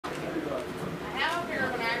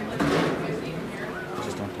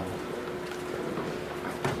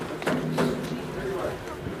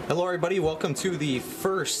Hello everybody, welcome to the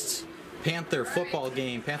first Panther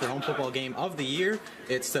home football game of the year.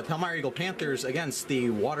 It's the Palmyra-Eagle Panthers against the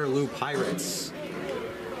Waterloo Pirates.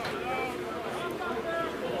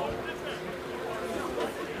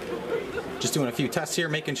 Just doing a few tests here,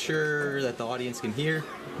 making sure that the audience can hear.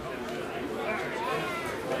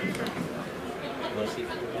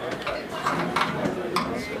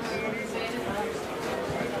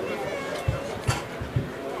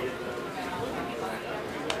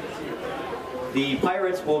 The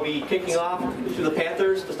Pirates will be kicking off to the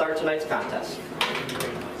Panthers to start tonight's contest.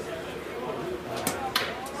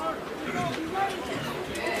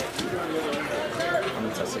 I'm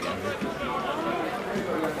gonna test again.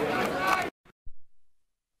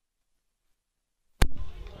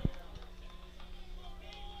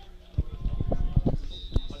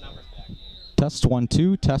 Test 1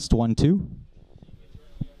 2, test 1 2.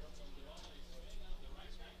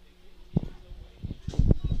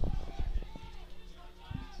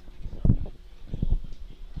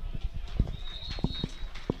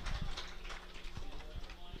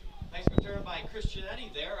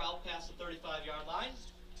 There, out past the 35-yard line.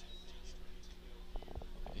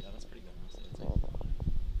 Yeah, that's pretty good.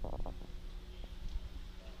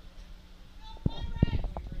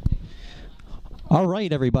 All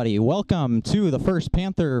right, everybody. Welcome to the first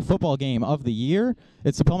Panther football game of the year.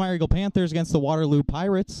 It's the Palmyra-Eagle Panthers against the Waterloo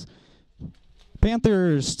Pirates.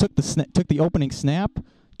 Panthers took the opening snap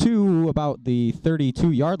to about the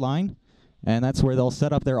 32-yard line, and that's where they'll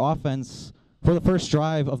set up their offense for the first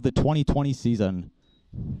drive of the 2020 season.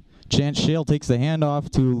 Chance Shale takes the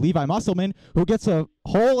handoff to Levi Musselman, who gets a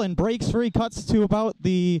hole and breaks free, cuts to about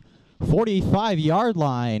the 45-yard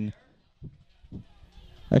line.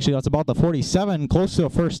 Actually, that's about the 47, close to a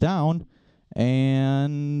first down,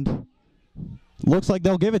 and looks like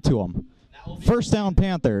they'll give it to him. First down,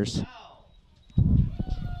 Panthers.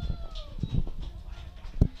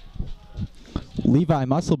 Levi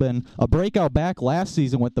Musselman, a breakout back last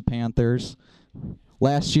season with the Panthers.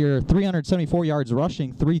 Last year, 374 yards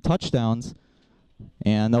rushing, 3 touchdowns,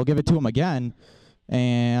 and they'll give it to him again.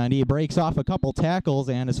 And he breaks off a couple tackles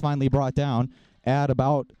and is finally brought down at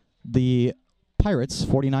about the Pirates'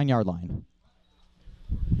 49-yard line.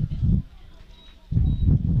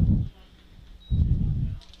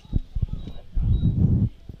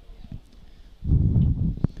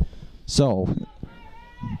 So,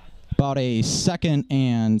 about a 2nd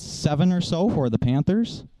and 7 or so for the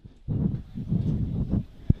Panthers.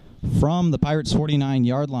 From the Pirates'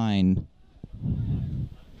 49-yard line.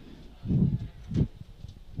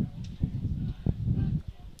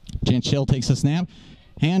 Chance Shale takes a snap.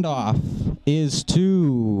 Handoff is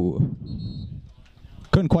to...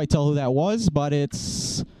 Couldn't quite tell who that was, but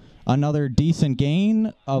it's another decent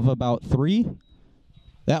gain of about 3.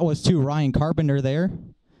 That was to Ryan Carpenter there.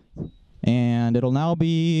 And it'll now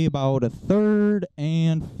be about a 3rd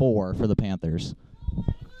and 4 for the Panthers.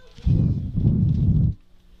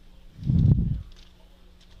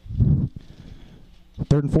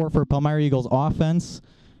 Third and 4 for Palmyra-Eagle's offense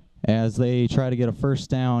as they try to get a first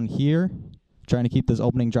down here, trying to keep this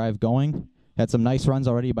opening drive going. Had some nice runs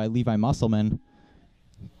already by Levi Musselman.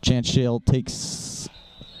 Chance Shale takes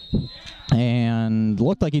and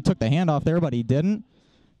looked like he took the handoff there, but he didn't.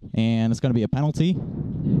 And it's going to be a penalty.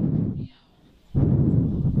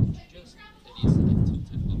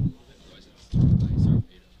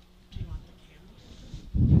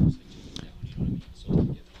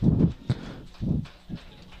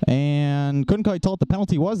 And couldn't quite tell what the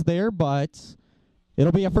penalty was there, but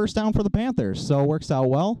it'll be a first down for the Panthers, so it works out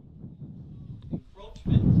well.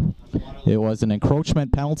 It was an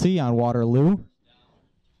encroachment penalty on Waterloo.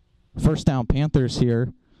 First down Panthers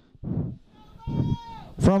here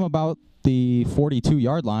from about the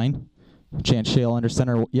 42-yard line. Chance Shale under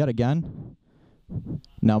center yet again.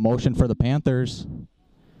 Now motion for the Panthers.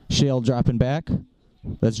 Shale dropping back.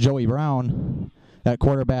 That's Joey Brown at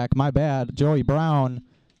quarterback. My bad. Joey Brown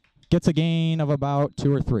gets a gain of about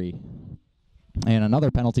 2 or 3. And another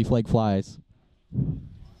penalty flag flies.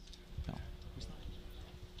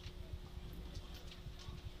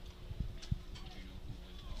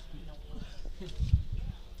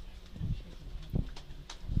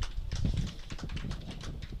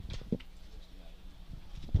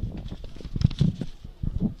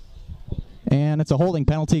 And it's a holding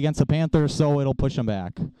penalty against the Panthers, so it'll push them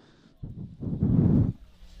back.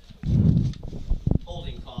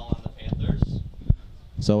 Holding call on the Panthers.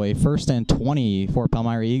 So a 1st and 20 for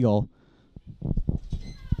Palmyra-Eagle.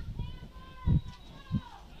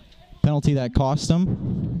 Penalty that cost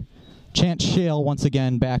them. Chance Shale once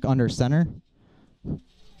again back under center.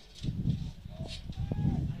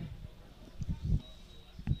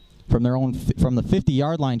 from the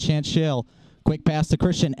 50-yard line. Chance Shale, quick pass to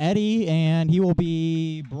Christian Eddy, and he will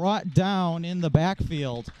be brought down in the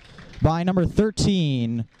backfield by number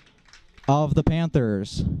 13 of the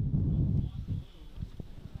Panthers.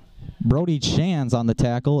 Brody Chan's on the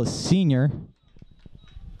tackle, a senior.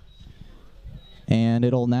 And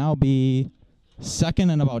it'll now be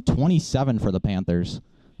 2nd and about 27 for the Panthers.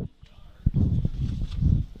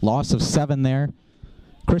 Loss of 7 there.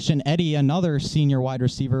 Christian Eddy, another senior wide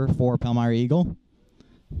receiver for Palmyra-Eagle.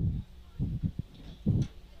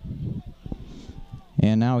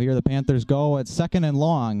 And now here the Panthers go at 2nd and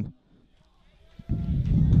long.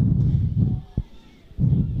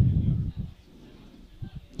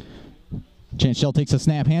 Chance Shell takes a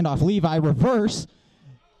snap, handoff, Levi, reverse.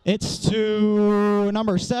 It's to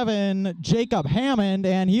number 7, Jacob Hammond,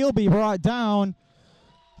 and he'll be brought down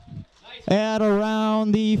at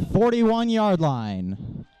around the 41-yard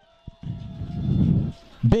line.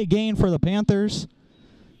 Big gain for the Panthers,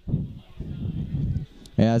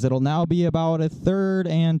 as it'll now be about a 3rd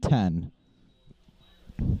and 10.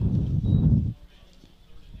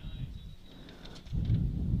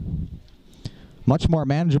 Much more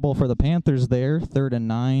manageable for the Panthers there, 3rd and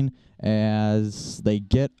 9, as they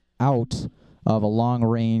get out of a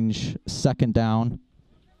long-range 2nd down.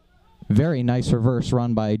 Very nice reverse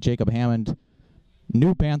run by Jacob Hammond,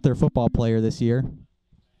 new Panther football player this year.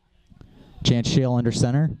 Chance Shale under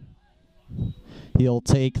center. He'll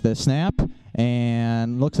take the snap,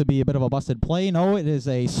 and looks to be a bit of a busted play. No, it is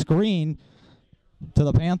a screen to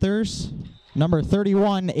the Panthers. Number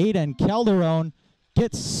 31, Aiden Calderon,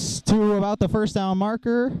 gets to about the 1st down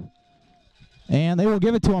marker, and they will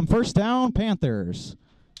give it to him. 1st down, Panthers.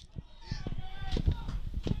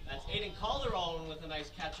 That's Aiden Calderon with a nice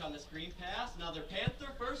catch on the screen pass. Another Panther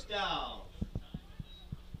 1st down.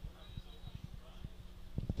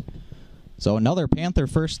 So another Panther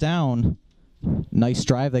 1st down. Nice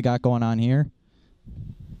drive they got going on here.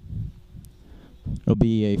 It'll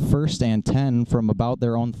be a 1st and 10 from about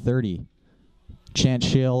their own 30. Chance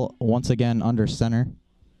Shale once again under center.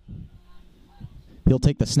 He'll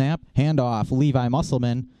take the snap, handoff, Levi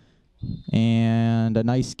Musselman, and a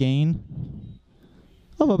nice gain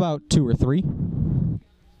of about 2 or 3.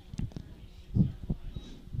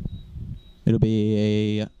 It'll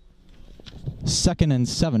be a 2nd and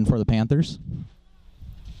 7 for the Panthers.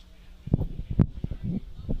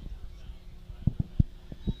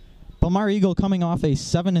 Palmyra-Eagle coming off a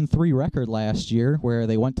 7-3 record last year, where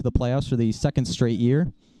they went to the playoffs for the 2nd straight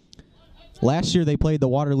year. Last year they played the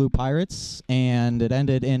Waterloo Pirates, and it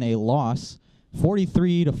ended in a loss.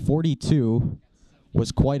 43-42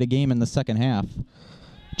 was quite a game in the 2nd half.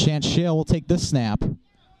 Chance Shale will take this snap,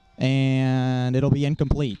 and it'll be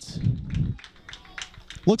incomplete.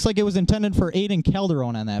 Looks like it was intended for Aiden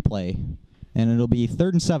Calderon on that play, and it'll be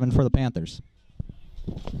 3rd and 7 for the Panthers.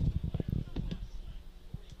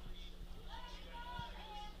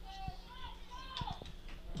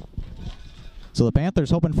 So the Panthers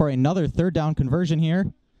hoping for another 3rd down conversion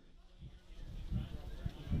here.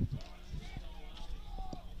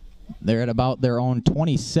 They're at about their own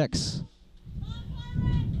 26.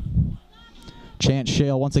 Chance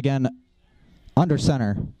Shale once again under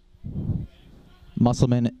center.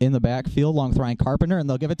 Musselman in the backfield, long throwing Carpenter, and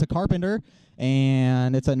they'll give it to Carpenter.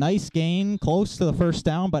 And it's a nice gain, close to the 1st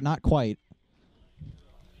down, but not quite.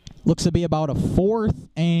 Looks to be about a 4th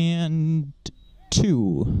and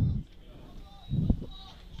 2.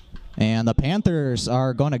 And the Panthers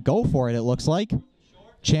are going to go for it, it looks like.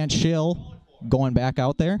 Chance Shale going back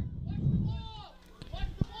out there.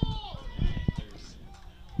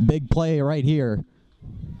 Big play right here.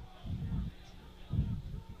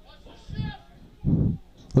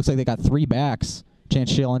 Looks like they got 3 backs. Chance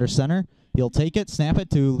Shale under center. He'll take it, snap it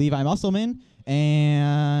to Levi Musselman,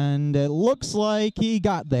 and it looks like he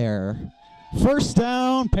got there. 1st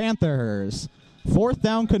down, Panthers. 4th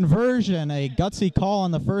down conversion, a gutsy call on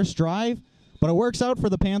the first drive, but it works out for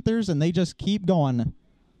the Panthers, and they just keep going.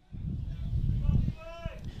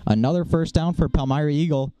 Another 1st down for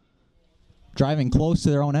Palmyra-Eagle, driving close to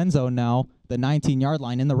their own end zone now, the 19-yard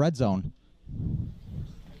line in the red zone.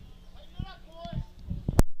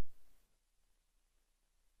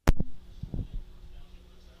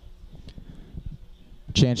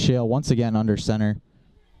 Chance Shale once again under center.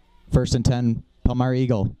 1st and 10,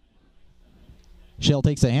 Palmyra-Eagle. Shale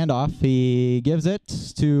takes a handoff. He gives it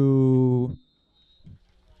to,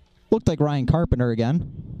 looked like Ryan Carpenter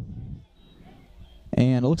again.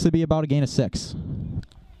 And it looks to be about a gain of 6.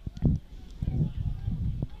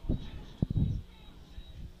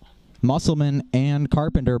 Musselman and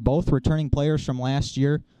Carpenter, both returning players from last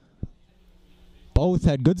year. Both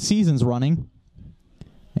had good seasons running.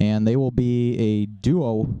 And they will be a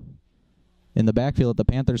duo in the backfield that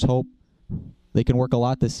the Panthers hope they can work a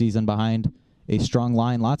lot this season behind a strong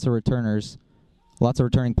line. Lots of returners, lots of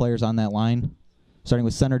returning players on that line. Starting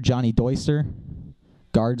with center Johnny Doyster,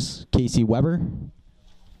 guards Casey Weber.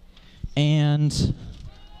 And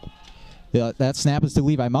that snap is to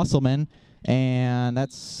Levi Musselman, and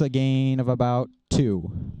that's a gain of about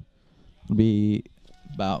 2. It'll be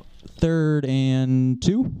about 3rd and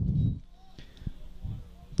 2.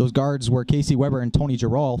 Those guards were Casey Weber and Tony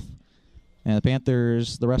Girolf. And the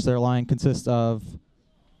Panthers, the rest of their line consists of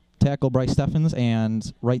tackle Bryce Steffens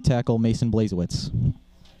and right tackle Mason Blazewicz.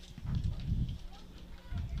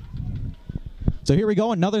 So here we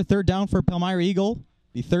go, another 3rd down for Palmyra-Eagle.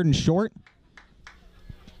 The 3rd and short.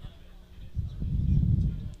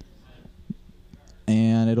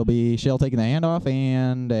 And it'll be Shale taking the handoff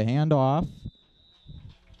and a handoff.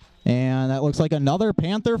 And that looks like another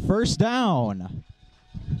Panther first down.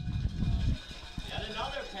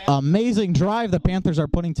 Amazing drive the Panthers are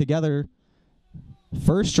putting together.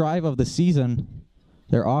 First drive of the season.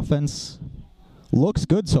 Their offense looks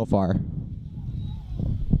good so far.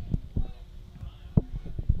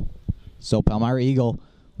 So Palmyra-Eagle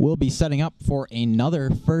will be setting up for another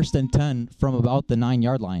 1st and 10 from about the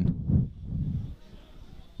 9-yard line.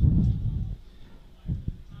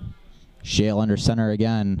 Shale under center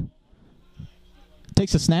again.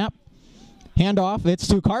 Takes a snap. Handoff. It's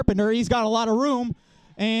to Carpenter. He's got a lot of room.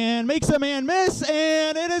 And makes a man miss.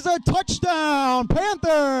 And it is a touchdown.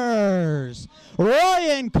 Panthers.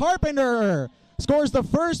 Ryan Carpenter scores the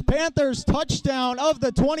first Panthers touchdown of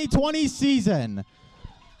the 2020 season.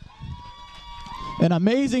 An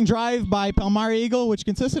amazing drive by Palmyra-Eagle, which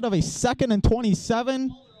consisted of a 2nd and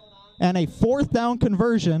 27 and a 4th down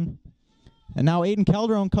conversion. And now Aiden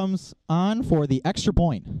Calderon comes on for the extra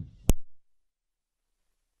point.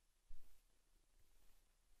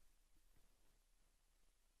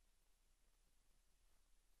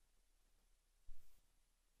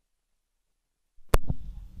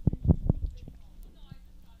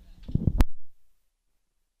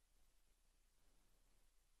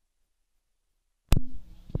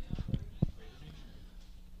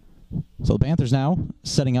 So the Panthers now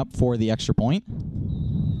setting up for the extra point.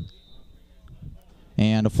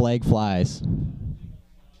 And a flag flies.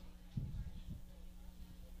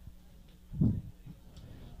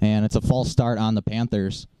 And it's a false start on the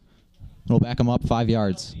Panthers. It'll back them up 5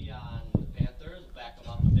 yards. On the Panthers, back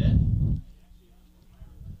them up a bit.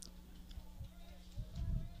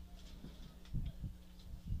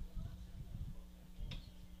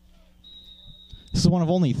 This is one of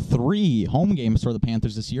only 3 home games for the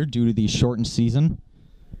Panthers this year due to the shortened season,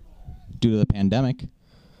 due to the pandemic,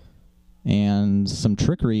 and some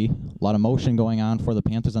trickery. A lot of motion going on for the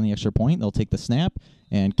Panthers on the extra point. They'll take the snap,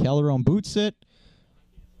 and Calderon boots it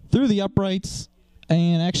through the uprights,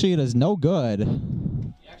 and actually it is no good.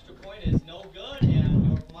 The extra point is no good, and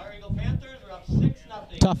your Palmyra-Eagle Panthers are up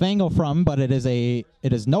 6-0. Tough angle from, but it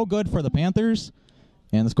is no good for the Panthers.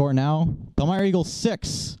 And the score now, Palmyra-Eagle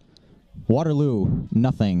 6. Waterloo,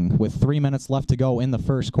 nothing, with 3 minutes left to go in the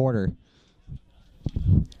first quarter.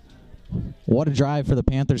 What a drive for the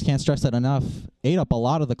Panthers. Can't stress that enough. Ate up a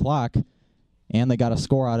lot of the clock, and they got a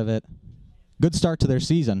score out of it. Good start to their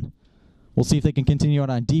season. We'll see if they can continue it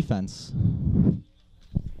on defense.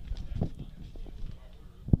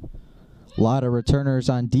 A lot of returners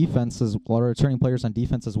on defense, a lot of returning players on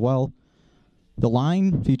defense as well. The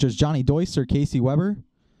line features Johnny Doyster, Casey Weber,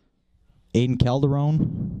 Aiden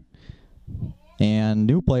Calderon, and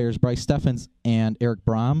new players Bryce Steffens and Eric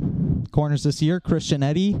Brom. Corners this year, Christian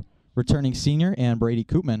Eddy, returning senior, and Brady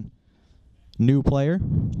Koopman, new player.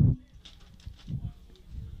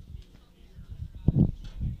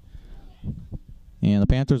 And the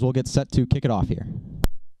Panthers will get set to kick it off here.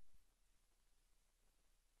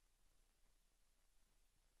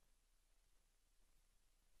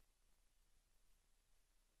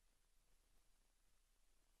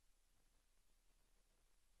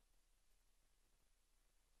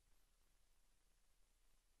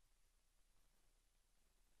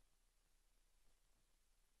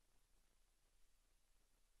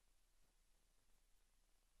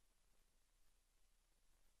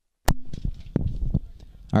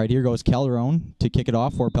 All right, here goes Calderon to kick it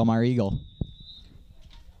off for Palmyra-Eagle.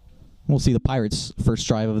 We'll see the Pirates' first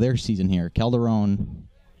drive of their season here. Calderon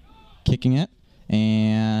kicking it,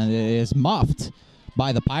 and it is muffed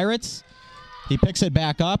by the Pirates. He picks it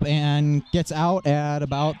back up and gets out at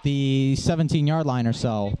about the 17-yard line or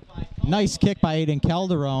so. Nice kick by Aiden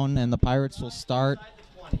Calderon, and the Pirates will start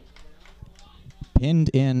pinned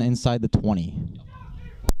in inside the 20.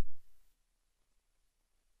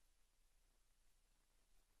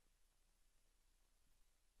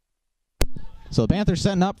 So the Panthers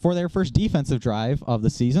setting up for their first defensive drive of the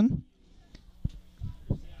season.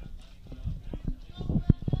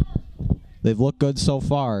 They've looked good so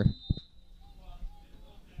far.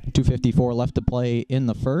 2:54 left to play in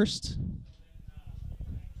the first.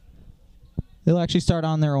 They'll actually start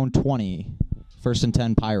on their own 20. 1st and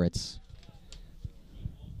 10 Pirates.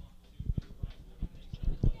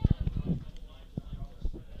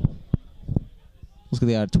 Looks like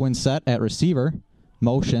they got a twin set at receiver.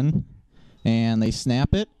 Motion. And they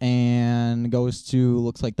snap it, and goes to,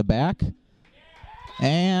 looks like, the back.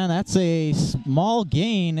 And that's a small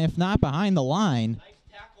gain, if not behind the line. Nice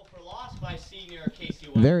tackle for loss by senior Casey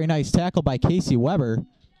Weber. Very nice tackle by Casey Weber,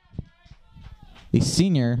 a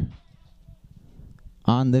senior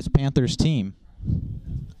on this Panthers team.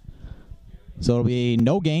 So it'll be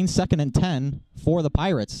no gain, 2nd and 10 for the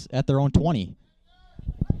Pirates at their own 20.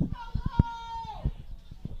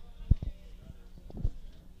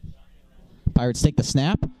 Pirates take the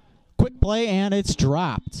snap. Quick play, and it's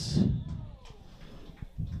dropped.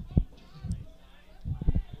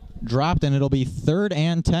 Dropped, and it'll be 3rd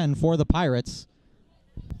and 10 for the Pirates.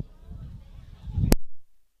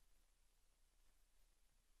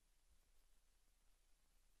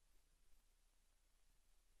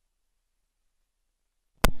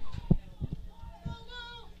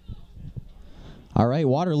 All right,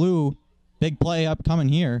 Waterloo, big play upcoming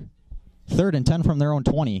here. 3rd and 10 from their own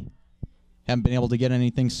 20. Haven't been able to get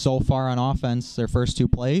anything so far on offense their first 2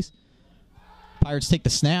 plays. Pirates take the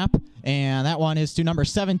snap, and that one is to number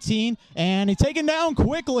 17, and he's taken down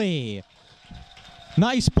quickly.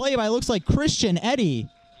 Nice play by, looks like, Christian Eddy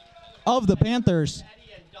of the Panthers.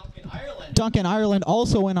 Eddie and Duncan Ireland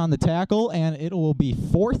also in on the tackle, and it will be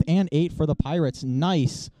 4th and 8 for the Pirates.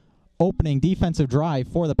 Nice opening defensive drive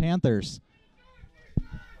for the Panthers.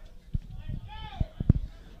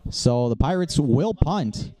 So the Pirates will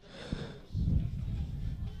punt.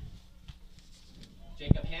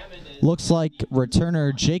 Jacob Hammond is Looks like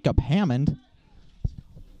returner Jacob Hammond.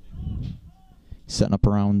 Setting up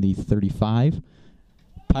around the 35.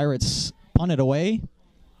 Pirates punt it away.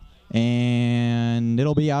 And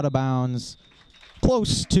it'll be out of bounds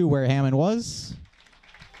close to where Hammond was.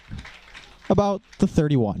 About the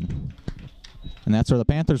 31. And that's where the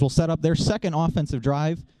Panthers will set up their second offensive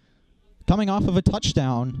drive, coming off of a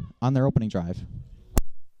touchdown on their opening drive.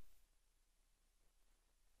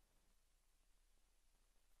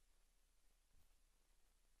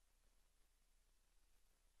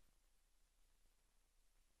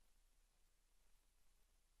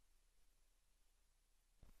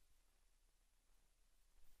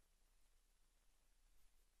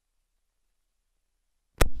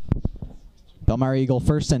 Palmyra-Eagle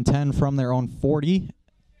 1st and 10 from their own 40.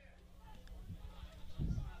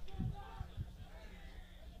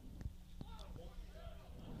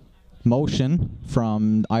 Motion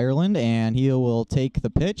from Ireland, and he will take the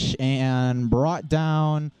pitch, and brought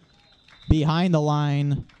down behind the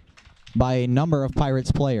line by a number of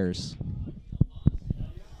Pirates players.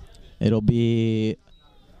 It'll be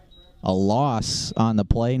a loss on the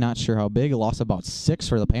play, not sure how big, a loss about 6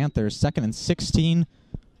 for the Panthers. 2nd and 16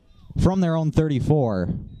 from their own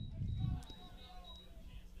 34.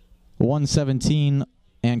 1:17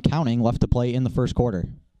 and counting left to play in the first quarter.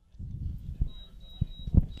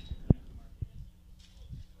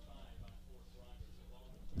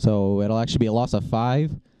 So it'll actually be a loss of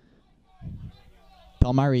 5.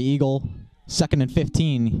 Palmyra-Eagle, 2nd and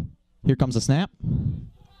 15. Here comes the snap.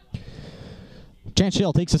 Chance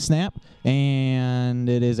Shell takes a snap, and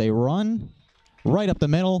it is a run right up the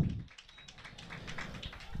middle.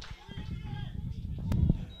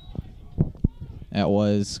 That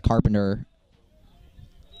was Carpenter.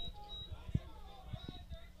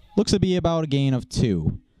 Looks to be about a gain of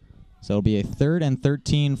 2. So it'll be a 3rd and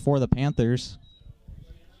 13 for the Panthers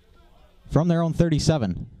from their own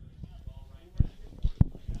 37.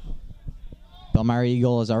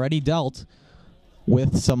 Palmyra-Eagle has already dealt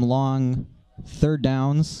with some long 3rd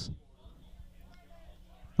downs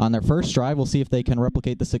on their first drive. We'll see if they can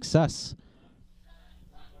replicate the success.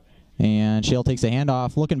 And Shale takes a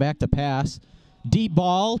handoff, looking back to pass. Deep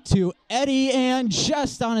ball to Eddy, and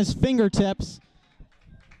just on his fingertips,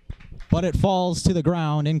 but it falls to the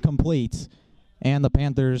ground, incomplete, and the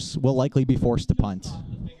Panthers will likely be forced to punt.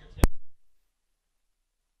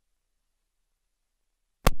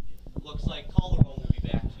 looks like Calderon will be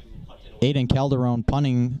back to punt it away. Aiden Calderon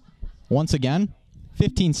punting once again.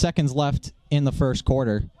 15 seconds left in the first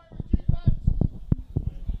quarter.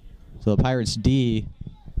 So the Pirates D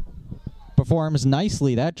performs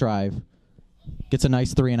nicely that drive. Gets a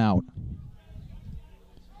nice 3 and out.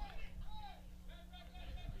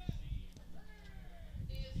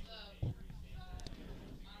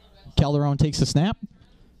 Calderon takes the snap,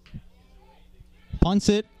 punts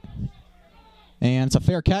it, and it's a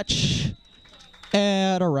fair catch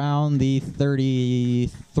at around the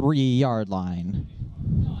 33-yard line.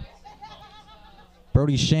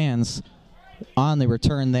 Brody Shands on the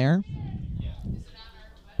return there.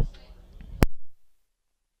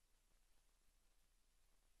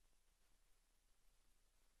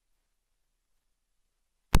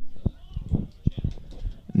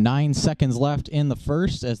 Nine seconds left in the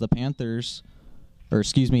first as the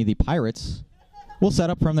the Pirates will set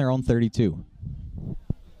up from their own 32.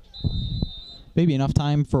 Maybe enough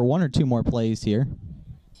time for one or two more plays here.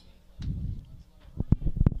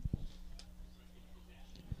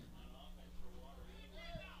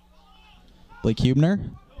 Blake Hubner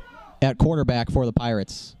at quarterback for the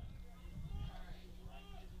Pirates.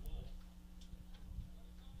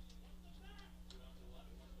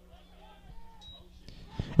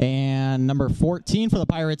 And number 14 for the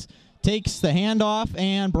Pirates takes the handoff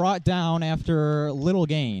and brought down after little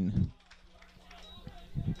gain.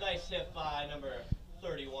 Nice hit by number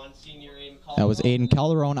 31, senior Aiden Calderon. That was Aiden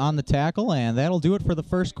Calderon on the tackle, and that'll do it for the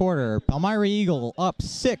first quarter. Palmyra-Eagle up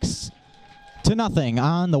 6-0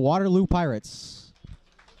 on the Waterloo Pirates.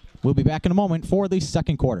 We'll be back in a moment for the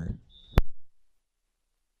second quarter.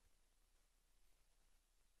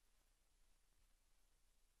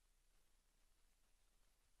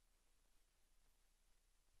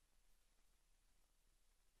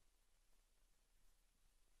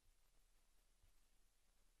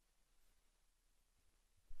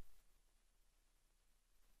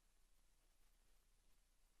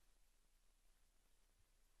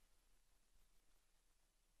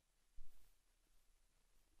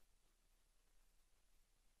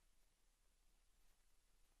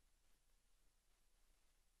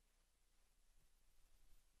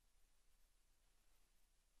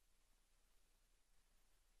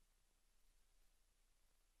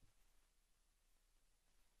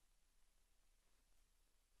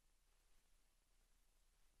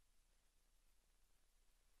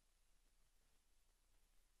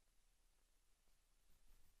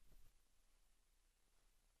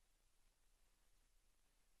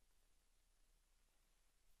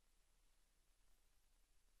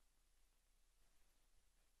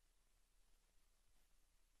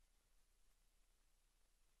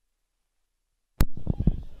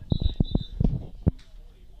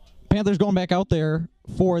 Panthers going back out there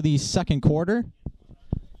for the second quarter.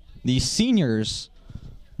 The seniors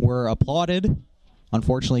were applauded.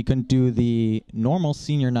 Unfortunately, couldn't do the normal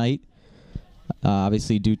senior night,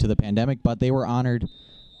 obviously due to the pandemic, but they were honored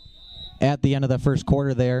at the end of the first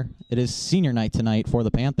quarter there. It is senior night tonight for the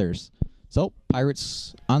Panthers. So,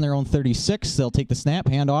 Pirates on their own 36. They'll take the snap,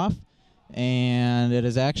 handoff, and it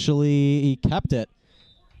is actually, he kept it.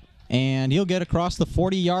 And he'll get across the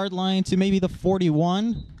 40-yard line to maybe the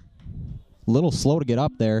 41. A little slow to get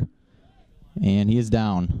up there, and he is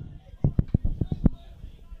down.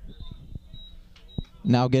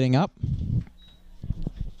 Now getting up.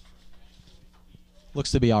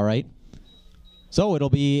 Looks to be all right. So it'll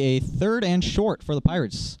be a 3rd and short for the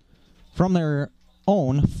Pirates from their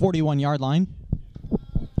own 41-yard line.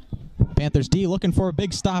 Panthers D looking for a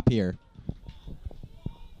big stop here.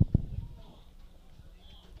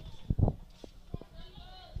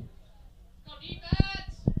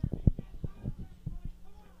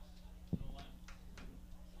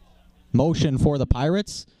 Motion for the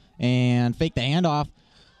Pirates, and fake the handoff.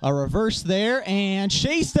 A reverse there, and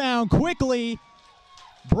chase down quickly,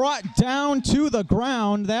 brought down to the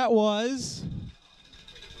ground. That was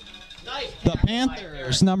the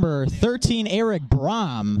Panthers, number 13, Eric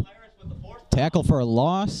Brom. Tackle for a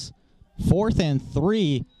loss, 4th and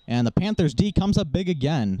 3, and the Panthers D comes up big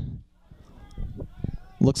again.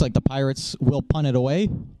 Looks like the Pirates will punt it away.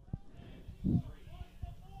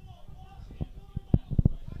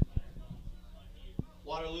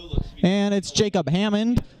 And it's Jacob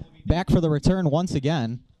Hammond back for the return once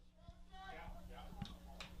again.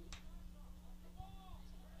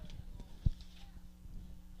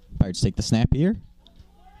 Pirates take the snap here.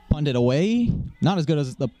 Punt it away. Not as good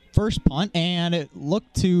as the first punt, and it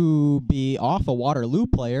looked to be off a Waterloo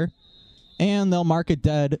player. And they'll mark it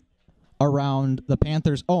dead around the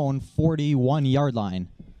Panthers' own 41-yard line.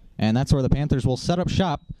 And that's where the Panthers will set up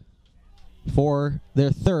shop for their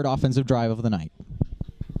 3rd offensive drive of the night.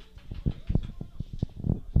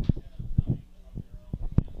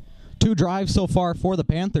 Two drives so far for the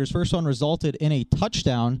Panthers. First one resulted in a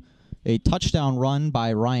touchdown run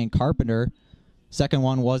by Ryan Carpenter. Second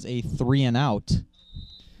one was a 3-and-out.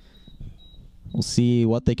 We'll see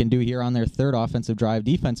what they can do here on their 3rd offensive drive.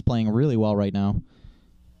 Defense playing really well right now.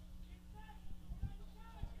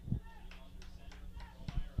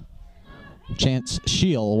 Chance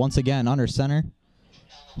Shield once again under center.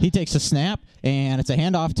 He takes a snap, and it's a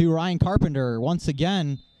handoff to Ryan Carpenter. Once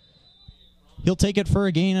again, he'll take it for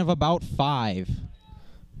a gain of about 5.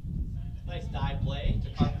 Nice dive play to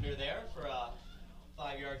Carpenter there for a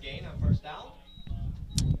 5-yard gain on first down.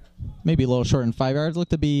 Maybe a little short in 5 yards. Look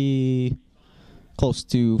to be close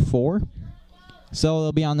to 4. So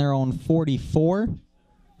they'll be on their own 44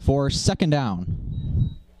 for second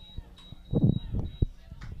down.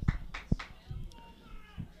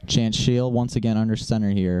 Chance Shield once again under center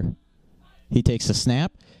here. He takes a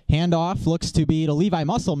snap. Handoff looks to be to Levi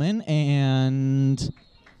Musselman, and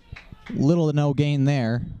little to no gain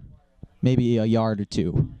there. Maybe a yard or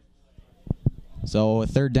 2. So a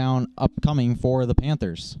third down upcoming for the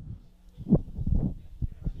Panthers.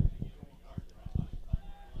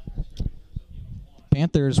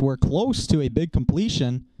 Panthers were close to a big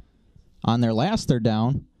completion on their last third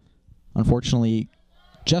down. Unfortunately,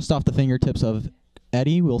 just off the fingertips of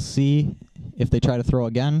Eddie. We'll see if they try to throw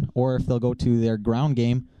again or if they'll go to their ground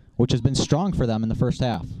game, which has been strong for them in the first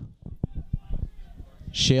half.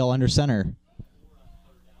 Shale under center.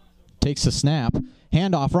 Takes a snap.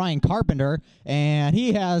 Handoff Ryan Carpenter, and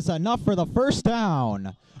he has enough for the first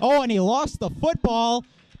down. Oh, and he lost the football,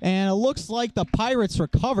 and it looks like the Pirates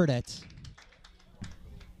recovered it.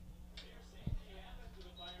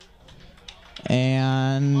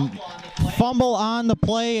 And fumble on the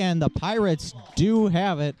play, and the Pirates do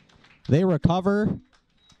have it. They recover,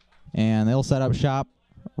 and they'll set up shop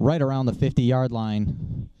right around the 50-yard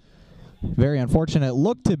line. Very unfortunate.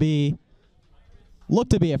 Looked to be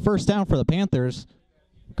a first down for the Panthers.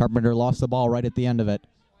 Carpenter lost the ball right at the end of it.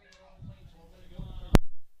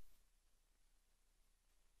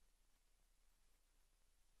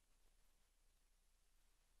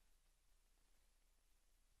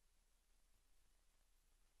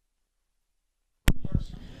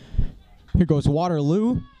 Here goes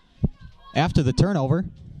Waterloo after the turnover.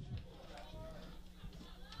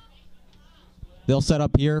 They'll set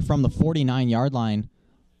up here from the 49-yard line.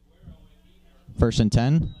 First and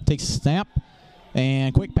 10. Takes a snap.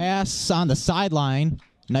 And quick pass on the sideline.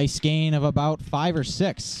 Nice gain of about 5 or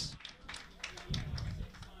 6.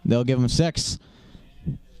 They'll give him 6.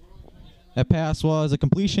 That pass was a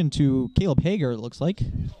completion to Caleb Hager, it looks like.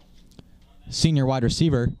 Senior wide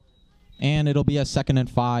receiver. And it'll be a 2nd and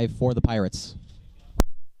 5 for the Pirates.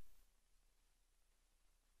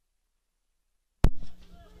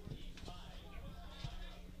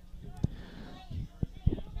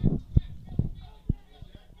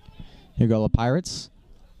 Here go the Pirates.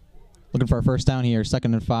 Looking for a first down here,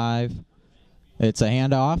 2nd and 5. It's a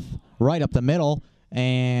handoff right up the middle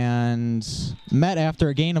and met after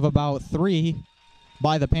a gain of about 3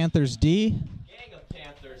 by the Panthers D. Gang of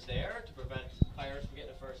Panthers there to prevent Pirates from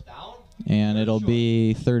getting a first down. And it'll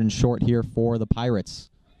be 3rd and short here for the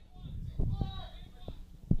Pirates.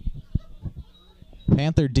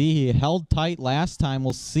 Panther D held tight last time.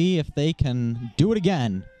 We'll see if they can do it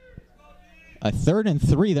again. A 3rd and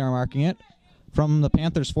 3, they're marking it, from the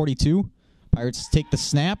Panthers 42. Pirates take the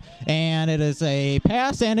snap, and it is a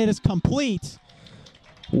pass, and it is complete.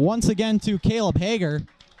 Once again to Caleb Hager.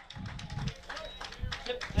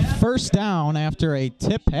 First down after a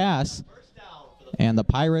tip pass, and the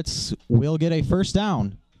Pirates will get a first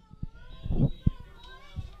down.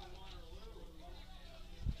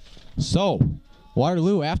 So,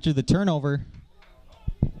 Waterloo after the turnover,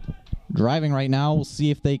 driving right now. We'll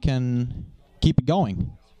see if they can keep it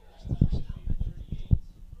going.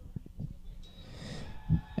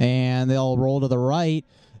 And they'll roll to the right.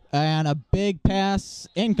 And a big pass,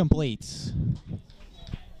 incomplete.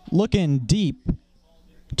 Looking deep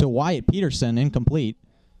to Wyatt Peterson, incomplete.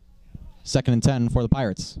 2nd and 10 for the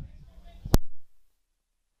Pirates.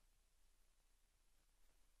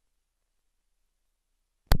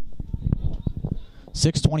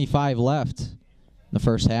 .6:25 left in the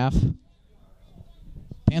first half.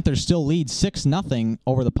 Panthers still lead 6-0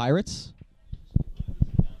 over the Pirates.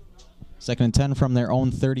 2nd and 10 from their own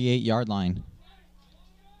 38-yard line.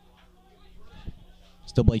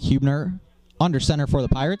 Still Blake Hubner under center for the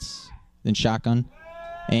Pirates. Then shotgun.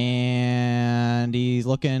 And he's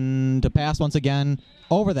looking to pass once again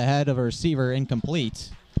over the head of a receiver,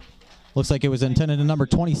 incomplete. Looks like it was intended to number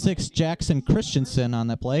 26, Jackson Christensen, on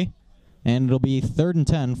that play. And it'll be 3rd and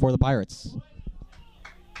 10 for the Pirates.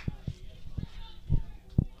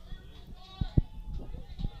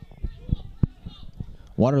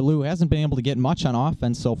 Waterloo hasn't been able to get much on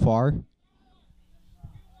offense so far.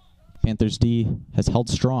 Panthers D has held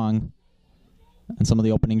strong in some of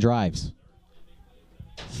the opening drives.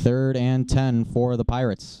 3rd and 10 for the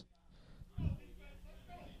Pirates.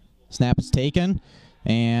 Snap is taken,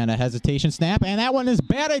 And a hesitation snap, and that one is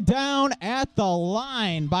batted down at the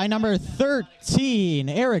line by number 13,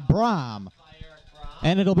 Eric Brom.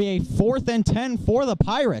 And it'll be a 4th and 10 for the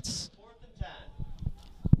Pirates.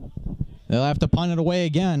 They'll have to punt it away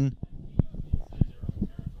again.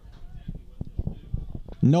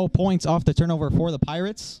 No points off the turnover for the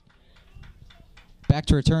Pirates. Back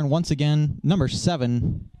to return once again, number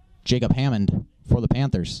 7, Jacob Hammond for the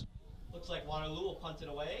Panthers. Looks like Waterloo will punt it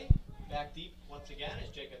away. Back deep once again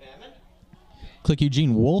is Jacob Hammond. Click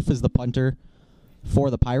Eugene Wolf is the punter for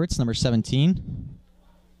the Pirates, number 17.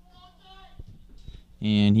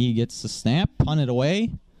 And he gets the snap, punt it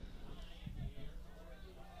away.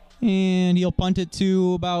 And he'll punt it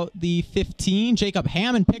to about the 15. Jacob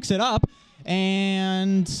Hammond picks it up.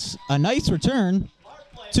 And a nice return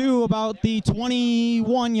to about the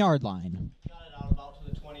 21-yard line. Got it out about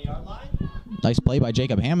to the 20-yard line. Nice play by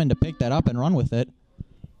Jacob Hammond to pick that up and run with it.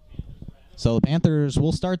 So the Panthers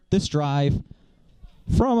will start this drive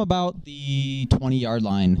from about the 20-yard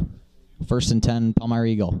line. 1st and 10,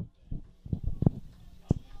 Palmyra-Eagle.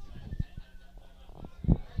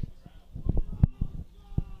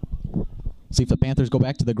 See if the Panthers go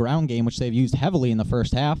back to the ground game, which they've used heavily in the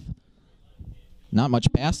first half. Not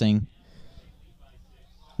much passing.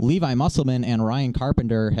 Levi Musselman and Ryan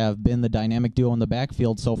Carpenter have been the dynamic duo in the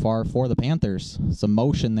backfield so far for the Panthers. Some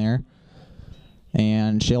motion there.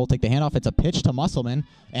 And Shea will take the handoff. It's a pitch to Musselman.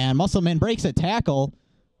 And Musselman breaks a tackle.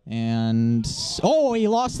 And, oh, he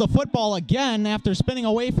lost the football again after spinning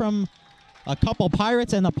away from a couple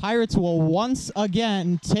Pirates. And the Pirates will once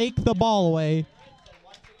again take the ball away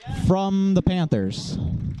from the Panthers.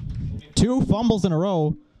 2 fumbles in a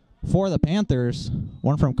row for the Panthers.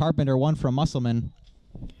 One from Carpenter, one from Musselman.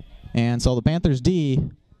 And so the Panthers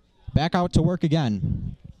D back out to work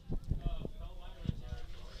again.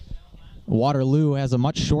 Waterloo has a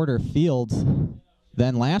much shorter field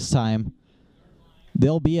than last time.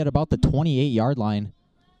 They'll be at about the 28-yard line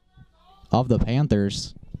of the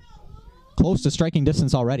Panthers. Close to striking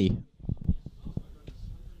distance already.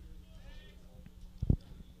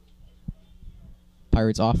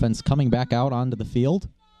 Pirates offense coming back out onto the field.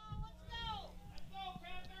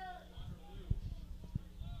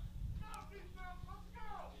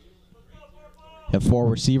 Have 4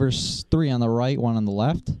 receivers, 3 on the right, 1 on the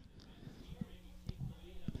left.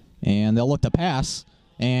 And they'll look to pass.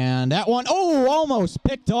 And that one, oh, almost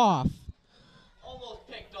picked off. Almost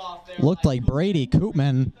picked off there. Looked like Brady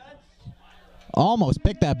Koopman almost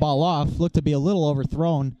picked that ball off. Looked to be a little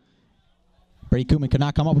overthrown. Brady Koopman could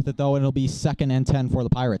not come up with it, though, and it'll be 2nd and 10 for the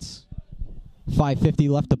Pirates. 5:50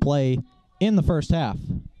 left to play in the first half.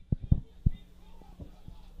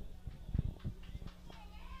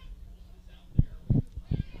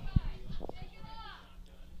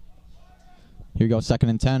 Here goes 2nd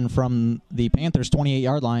and 10 from the Panthers'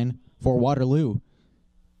 28-yard line for Waterloo.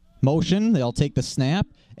 Motion, they'll take the snap,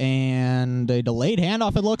 and a delayed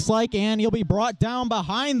handoff it looks like, and he'll be brought down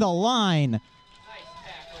behind the line. Nice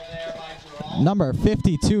tackle there by Geralt. Number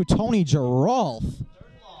 52, Tony Geralt.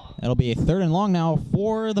 That'll be a 3rd and long now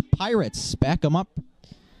for the Pirates. Back them up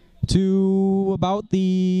to about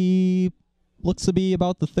the, looks to be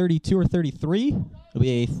about the 32 or 33. It'll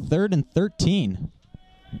be a 3rd and 13.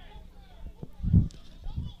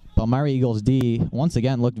 Palmyra-Eagles D once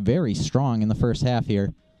again looked very strong in the first half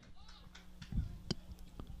here.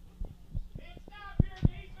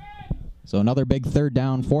 So another big 3rd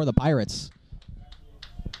down for the Pirates.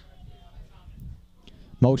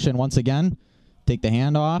 Motion once again. Take the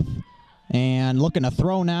handoff. And looking to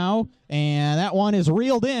throw now. And that one is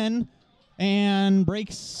reeled in. And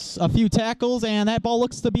breaks a few tackles. And that ball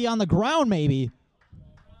looks to be on the ground maybe.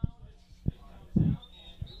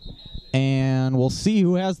 And we'll see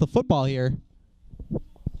who has the football here.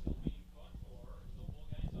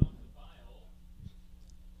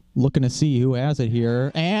 Looking to see who has it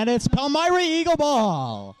here. And it's Palmyra-Eagle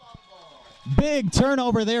ball. Big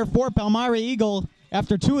turnover there for Palmyra-Eagle.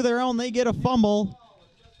 After 2 of their own, they get a fumble.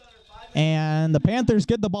 And the Panthers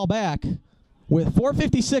get the ball back. With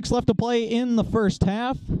 4:56 left to play in the first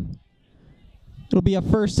half. It'll be a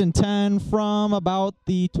 1st and 10 from about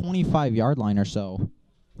the 25-yard line or so.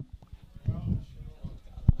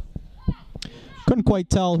 Couldn't quite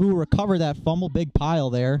tell who recovered that fumble. Big pile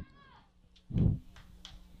there.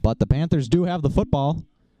 But the Panthers do have the football.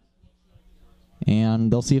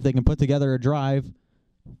 And they'll see if they can put together a drive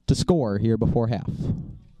to score here before half.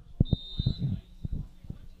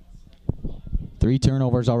 3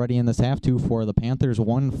 turnovers already in this half. 2 for the Panthers,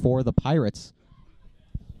 1 for the Pirates.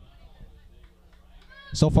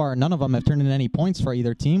 So far, none of them have turned in any points for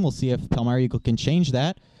either team. We'll see if Palmyra-Eagle can change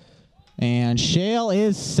that And Shale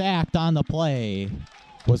is sacked on the play.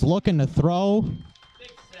 Was looking to throw.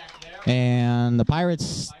 And the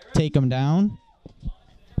Pirates take him down.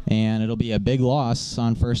 And it'll be a big loss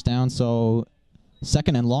on first down. So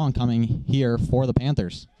 2nd and long coming here for the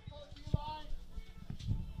Panthers.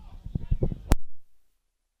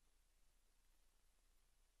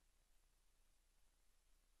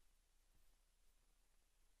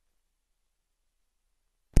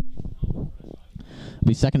 It'll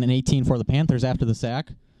be 2nd and 18 for the Panthers after the sack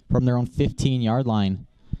from their own 15-yard line.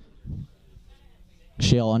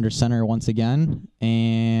 Shale under center once again,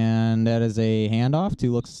 and that is a handoff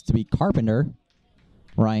to looks to be Carpenter.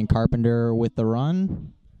 Ryan Carpenter with the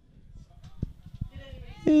run.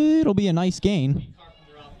 It'll be a nice gain.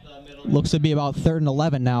 Looks to be about 3rd and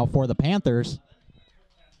 11 now for the Panthers.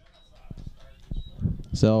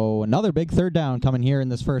 So another big 3rd down coming here in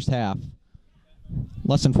this first half.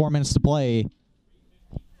 Less than 4 minutes to play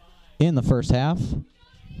in the first half.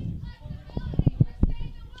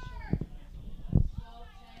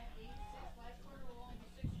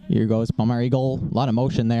 Here goes Palmyra-Eagle. A lot of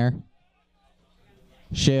motion there.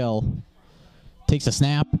 Shale takes a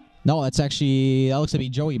snap. No, that looks to be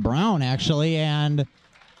Joey Brown, actually, and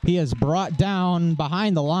he is brought down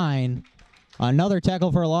behind the line. Another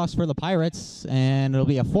tackle for a loss for the Pirates, and it'll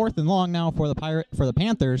be a 4th and long now for the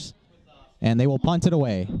Panthers, and they will punt it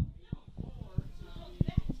away.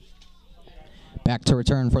 Back to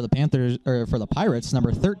return for the Panthers, or for the Pirates,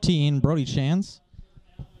 number 13, Brody Chance.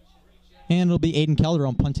 And it'll be Aiden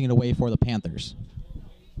Calderon punting it away for the Panthers.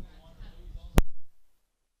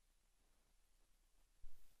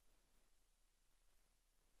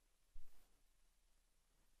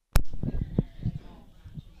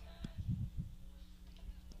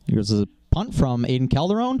 Here's a punt from Aiden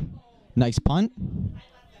Calderon. Nice punt.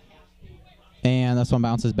 And this one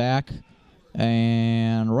bounces back.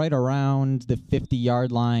 And right around the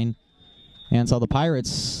 50-yard line. And so the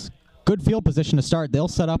Pirates, good field position to start. They'll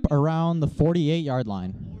set up around the 48-yard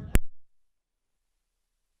line.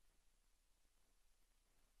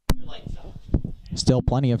 Still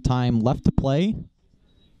plenty of time left to play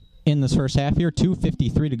in this first half here.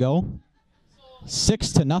 2:53 to go.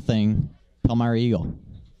 6-0, Palmyra-Eagle.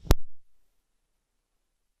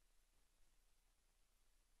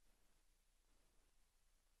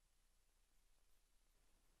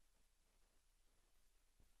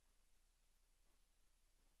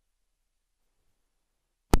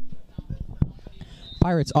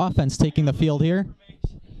 Pirates offense taking the field here.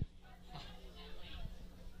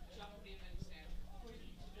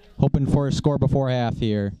 Hoping for a score before half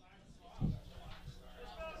here.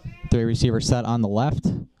 3 receivers set on the left,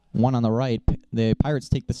 1 on the right. The Pirates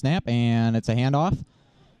take the snap, and it's a handoff.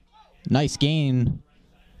 Nice gain,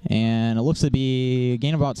 and it looks to be a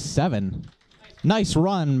gain of about 7. Nice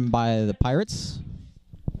run by the Pirates.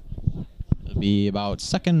 It'll be about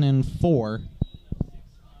 2nd and 4.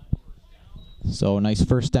 So a nice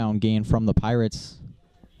first down gain from the Pirates.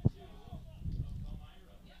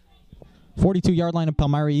 42-yard line of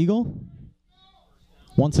Palmyra-Eagle.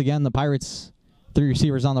 Once again, the Pirates, 3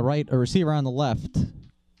 receivers on the right, a receiver on the left.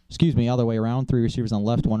 Excuse me, other way around. 3 receivers on the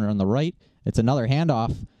left, 1 on the right. It's another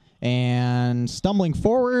handoff. And stumbling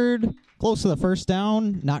forward, close to the first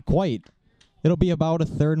down, not quite. It'll be about a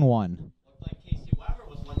 3rd and 1. Looked like Casey Weber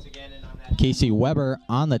was once again in on that. Casey Weber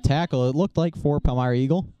on the tackle, it looked like, for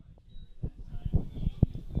Palmyra-Eagle.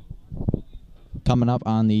 Coming up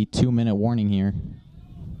on the 2-minute warning here.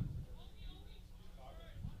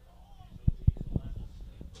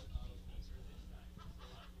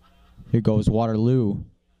 Here goes Waterloo.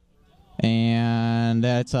 And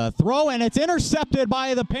that's a throw, and it's intercepted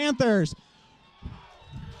by the Panthers.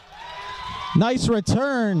 Nice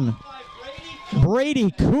return.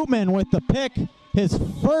 Brady Koopman with the pick. His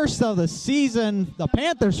first of the season. The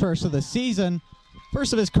Panthers' first of the season.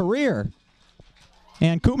 First of his career.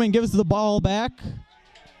 And Koopman gives the ball back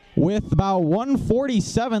with about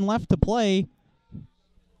 1:47 left to play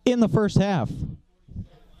in the first half.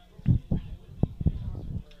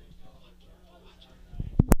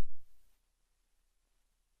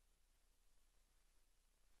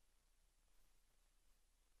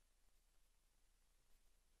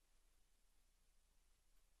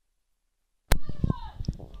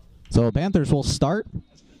 So Panthers will start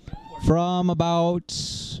from about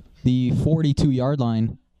the 42-yard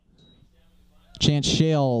line. Chance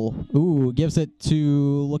Shale, gives it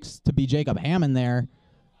to, looks to be Jacob Hammond there.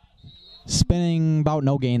 Spinning, about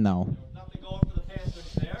no gain though.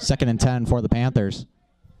 2nd and 10 for the Panthers.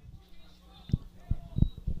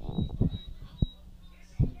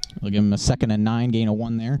 We'll give him a 2nd and 9, gain of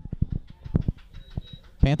 1 there.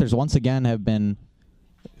 Panthers once again have been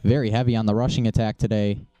very heavy on the rushing attack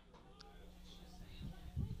today.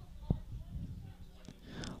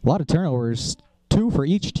 A lot of turnovers, 2 for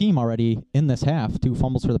each team already in this half. 2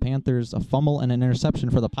 fumbles for the Panthers, a fumble and an interception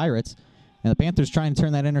for the Pirates. And the Panthers trying to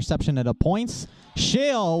turn that interception into points.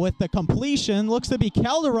 Shale with the completion, looks to be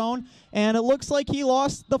Calderon, and it looks like he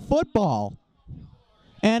lost the football.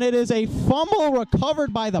 And it is a fumble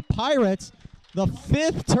recovered by the Pirates, the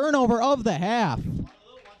 5th turnover of the half.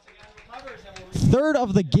 3rd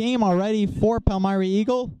of the game already for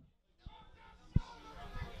Palmyra-Eagle.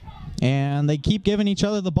 And they keep giving each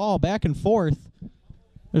other the ball back and forth.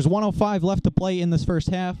 There's 1:05 left to play in this first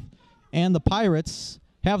half, and the Pirates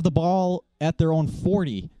have the ball at their own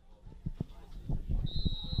 40.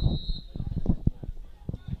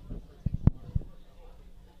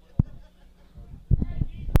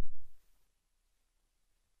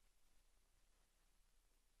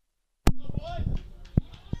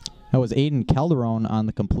 That was Aiden Calderon on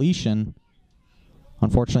the completion.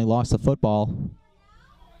 Unfortunately lost the football.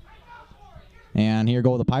 And here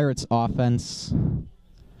go the Pirates offense.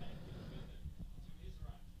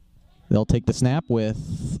 They'll take the snap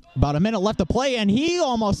with about a minute left to play, and he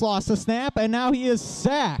almost lost the snap, and now he is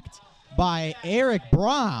sacked by Eric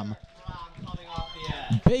Brom.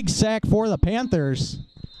 Big sack for the Panthers.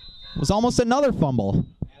 It was almost another fumble.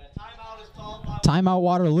 Timeout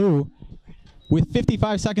Waterloo with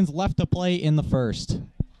 55 seconds left to play in the first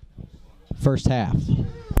half.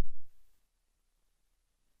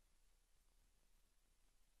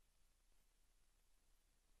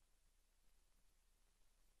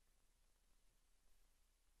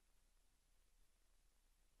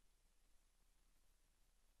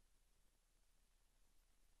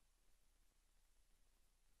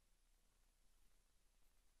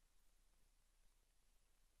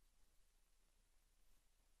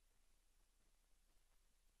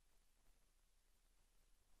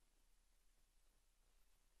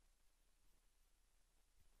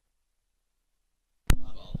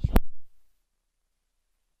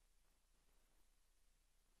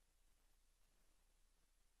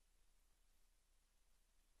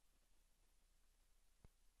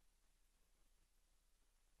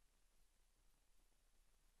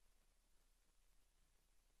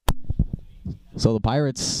 So the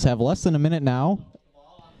Pirates have less than a minute now.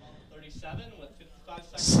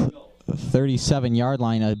 37-yard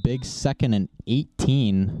line, a big 2nd and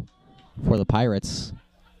 18 for the Pirates.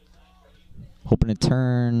 Hoping to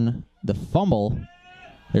turn the fumble,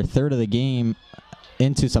 their 3rd of the game,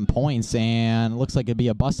 into some points, and looks like it'd be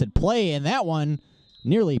a busted play, and that one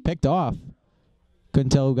nearly picked off. Couldn't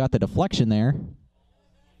tell who got the deflection there.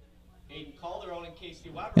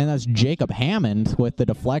 And that's Jacob Hammond with the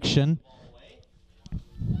deflection.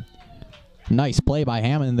 Nice play by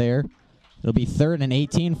Hammond there. It'll be 3rd and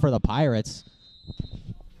 18 for the Pirates.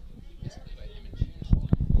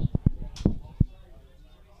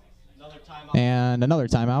 And another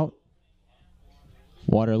timeout.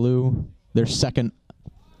 Waterloo, their 2nd.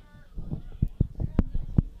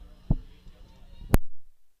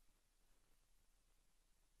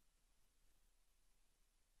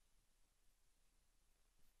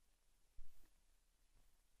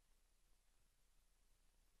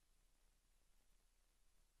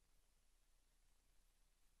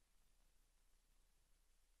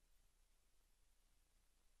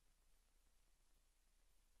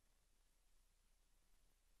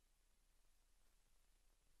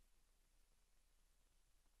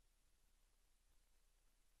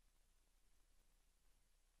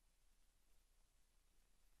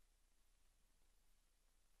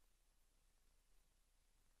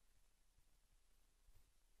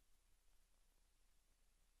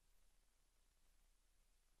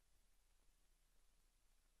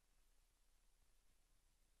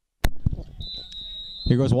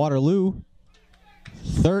 Here goes Waterloo.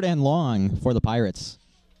 3rd and long for the Pirates.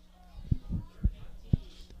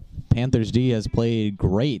 Panthers D has played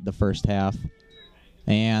great the first half.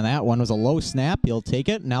 And that one was a low snap. He'll take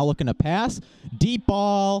it. Now looking to pass. Deep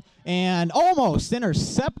ball and almost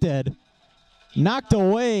intercepted. Knocked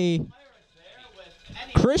away.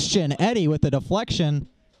 Christian Eddy with the deflection.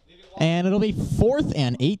 And it'll be 4th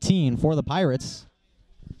and 18 for the Pirates.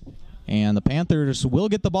 And the Panthers will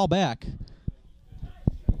get the ball back.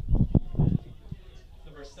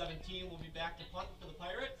 Number 17 will be back to punt for the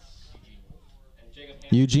Pirates. And Jacob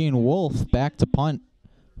Hammond. Eugene Wolf back to punt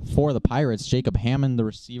for the Pirates. Jacob Hammond, the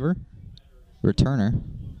receiver, returner.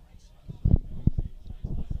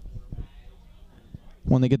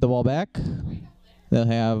 When they get the ball back, they'll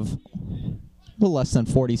have a little less than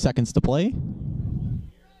 40 seconds to play.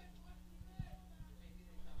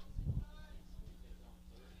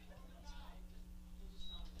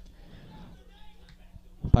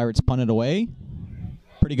 Pirates punt it away.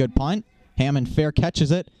 Pretty good punt. Hammond fair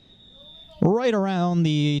catches it right around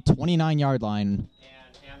the 29-yard line.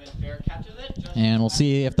 And Hammond fair catches it. And we'll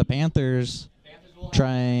see if the Panthers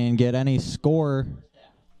try and get any score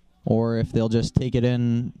or if they'll just take it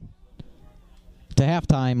in to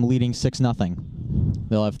halftime leading 6-0.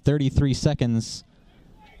 They'll have 33 seconds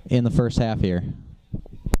in the first half here.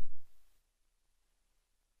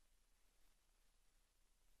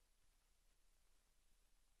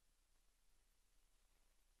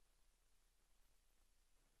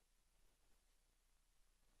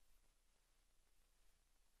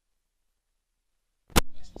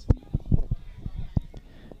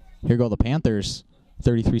 Here go the Panthers.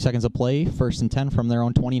 33 seconds of play. 1st and 10 from their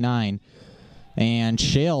own 29. And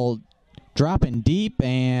Shale dropping deep,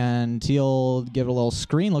 and he'll give it a little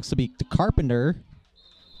screen. Looks to be to Carpenter.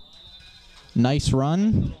 Nice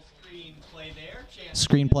run.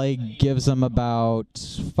 Screenplay gives them about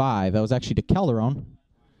 5. That was actually to Calderon.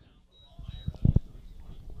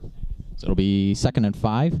 So it'll be 2nd and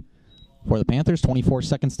 5 for the Panthers. 24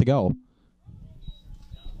 seconds to go.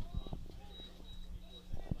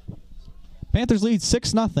 Panthers lead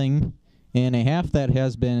 6-0 in a half that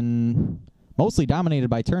has been mostly dominated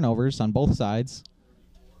by turnovers on both sides.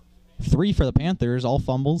 3 for the Panthers, all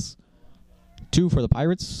fumbles. 2 for the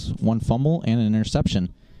Pirates, 1 fumble and an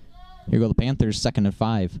interception. Here go the Panthers, 2nd and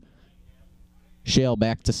 5. Shale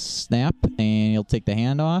back to snap, and he'll take the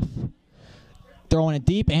handoff. Throwing it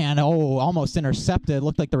deep, and almost intercepted.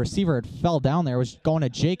 Looked like the receiver had fell down there. It was going to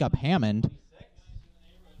Jacob Hammond.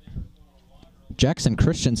 Jackson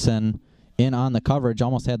Christensen in on the coverage,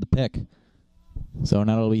 almost had the pick. So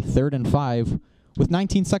now it'll be 3rd and 5 with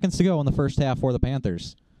 19 seconds to go in the first half for the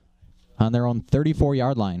Panthers on their own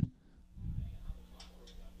 34-yard line.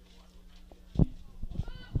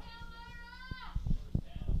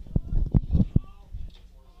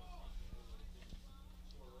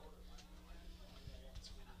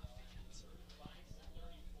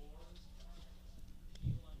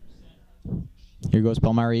 Here goes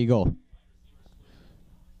Palmyra-Eagle.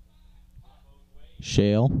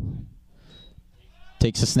 Shale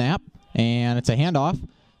takes a snap, and it's a handoff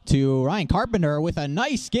to Ryan Carpenter with a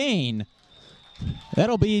nice gain.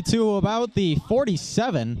 That'll be to about the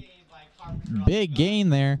 47. Big gain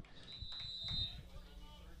there.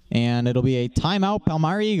 And it'll be a timeout,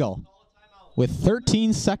 Palmyra-Eagle, with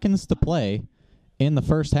 13 seconds to play in the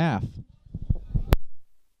first half.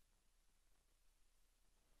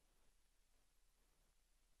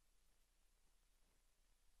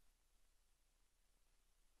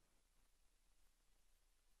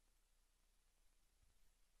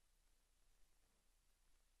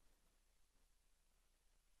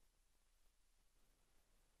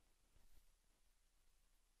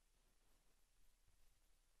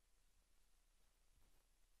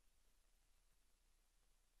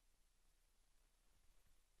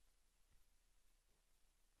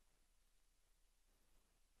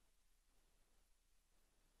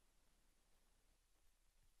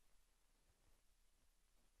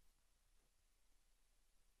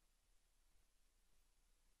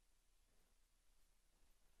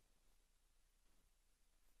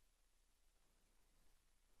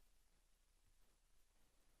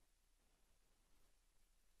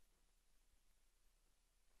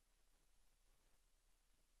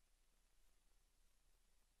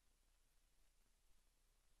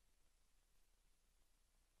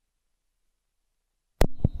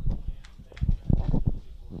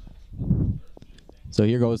 So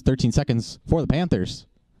here goes 13 seconds for the Panthers.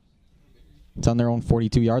 It's on their own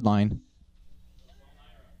 42-yard line.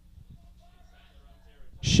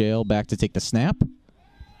 Shale back to take the snap.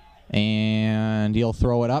 And he'll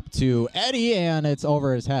throw it up to Eddie, and it's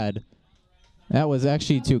over his head. That was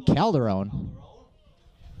actually to Calderon.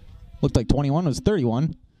 Looked like 21 was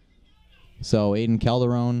 31. So Aiden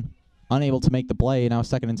Calderon unable to make the play. Now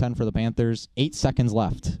 2nd and 10 for the Panthers. 8 seconds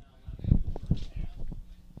left.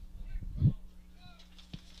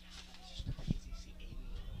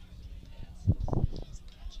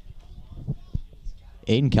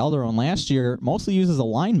 Aiden Calderon last year mostly used as a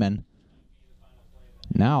lineman.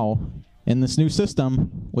 Now, in this new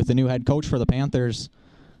system, with the new head coach for the Panthers,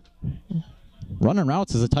 running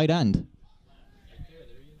routes as a tight end.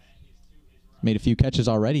 Made a few catches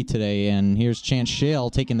already today, and here's Chance Shale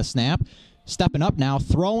taking the snap. Stepping up now,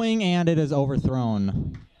 throwing, and it is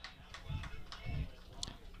overthrown.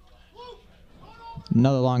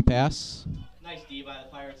 Another long pass. Nice D by the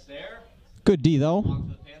Pirates there. Good D, though.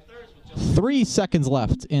 3 seconds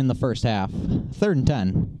left in the first half. 3rd and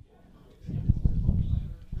 10.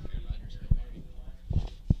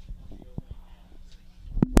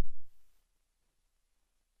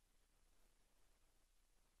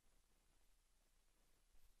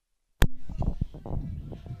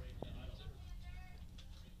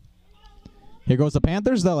 Here goes the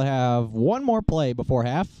Panthers. They'll have one more play before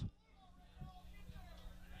half.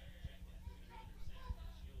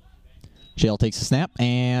 Shale takes a snap,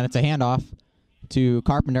 and it's a handoff to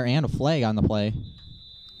Carpenter and a flag on the play.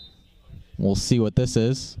 We'll see what this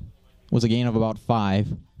is. It was a gain of about 5.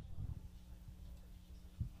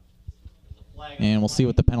 And we'll see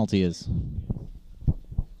what the penalty is.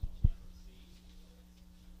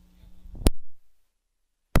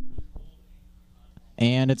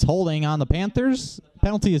 And it's holding on the Panthers.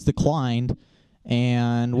 Penalty is declined.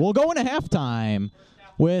 And we'll go into halftime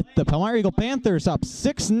with the Palmyra-Eagle Panthers up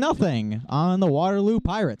 6-0 on the Waterloo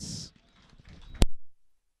Pirates.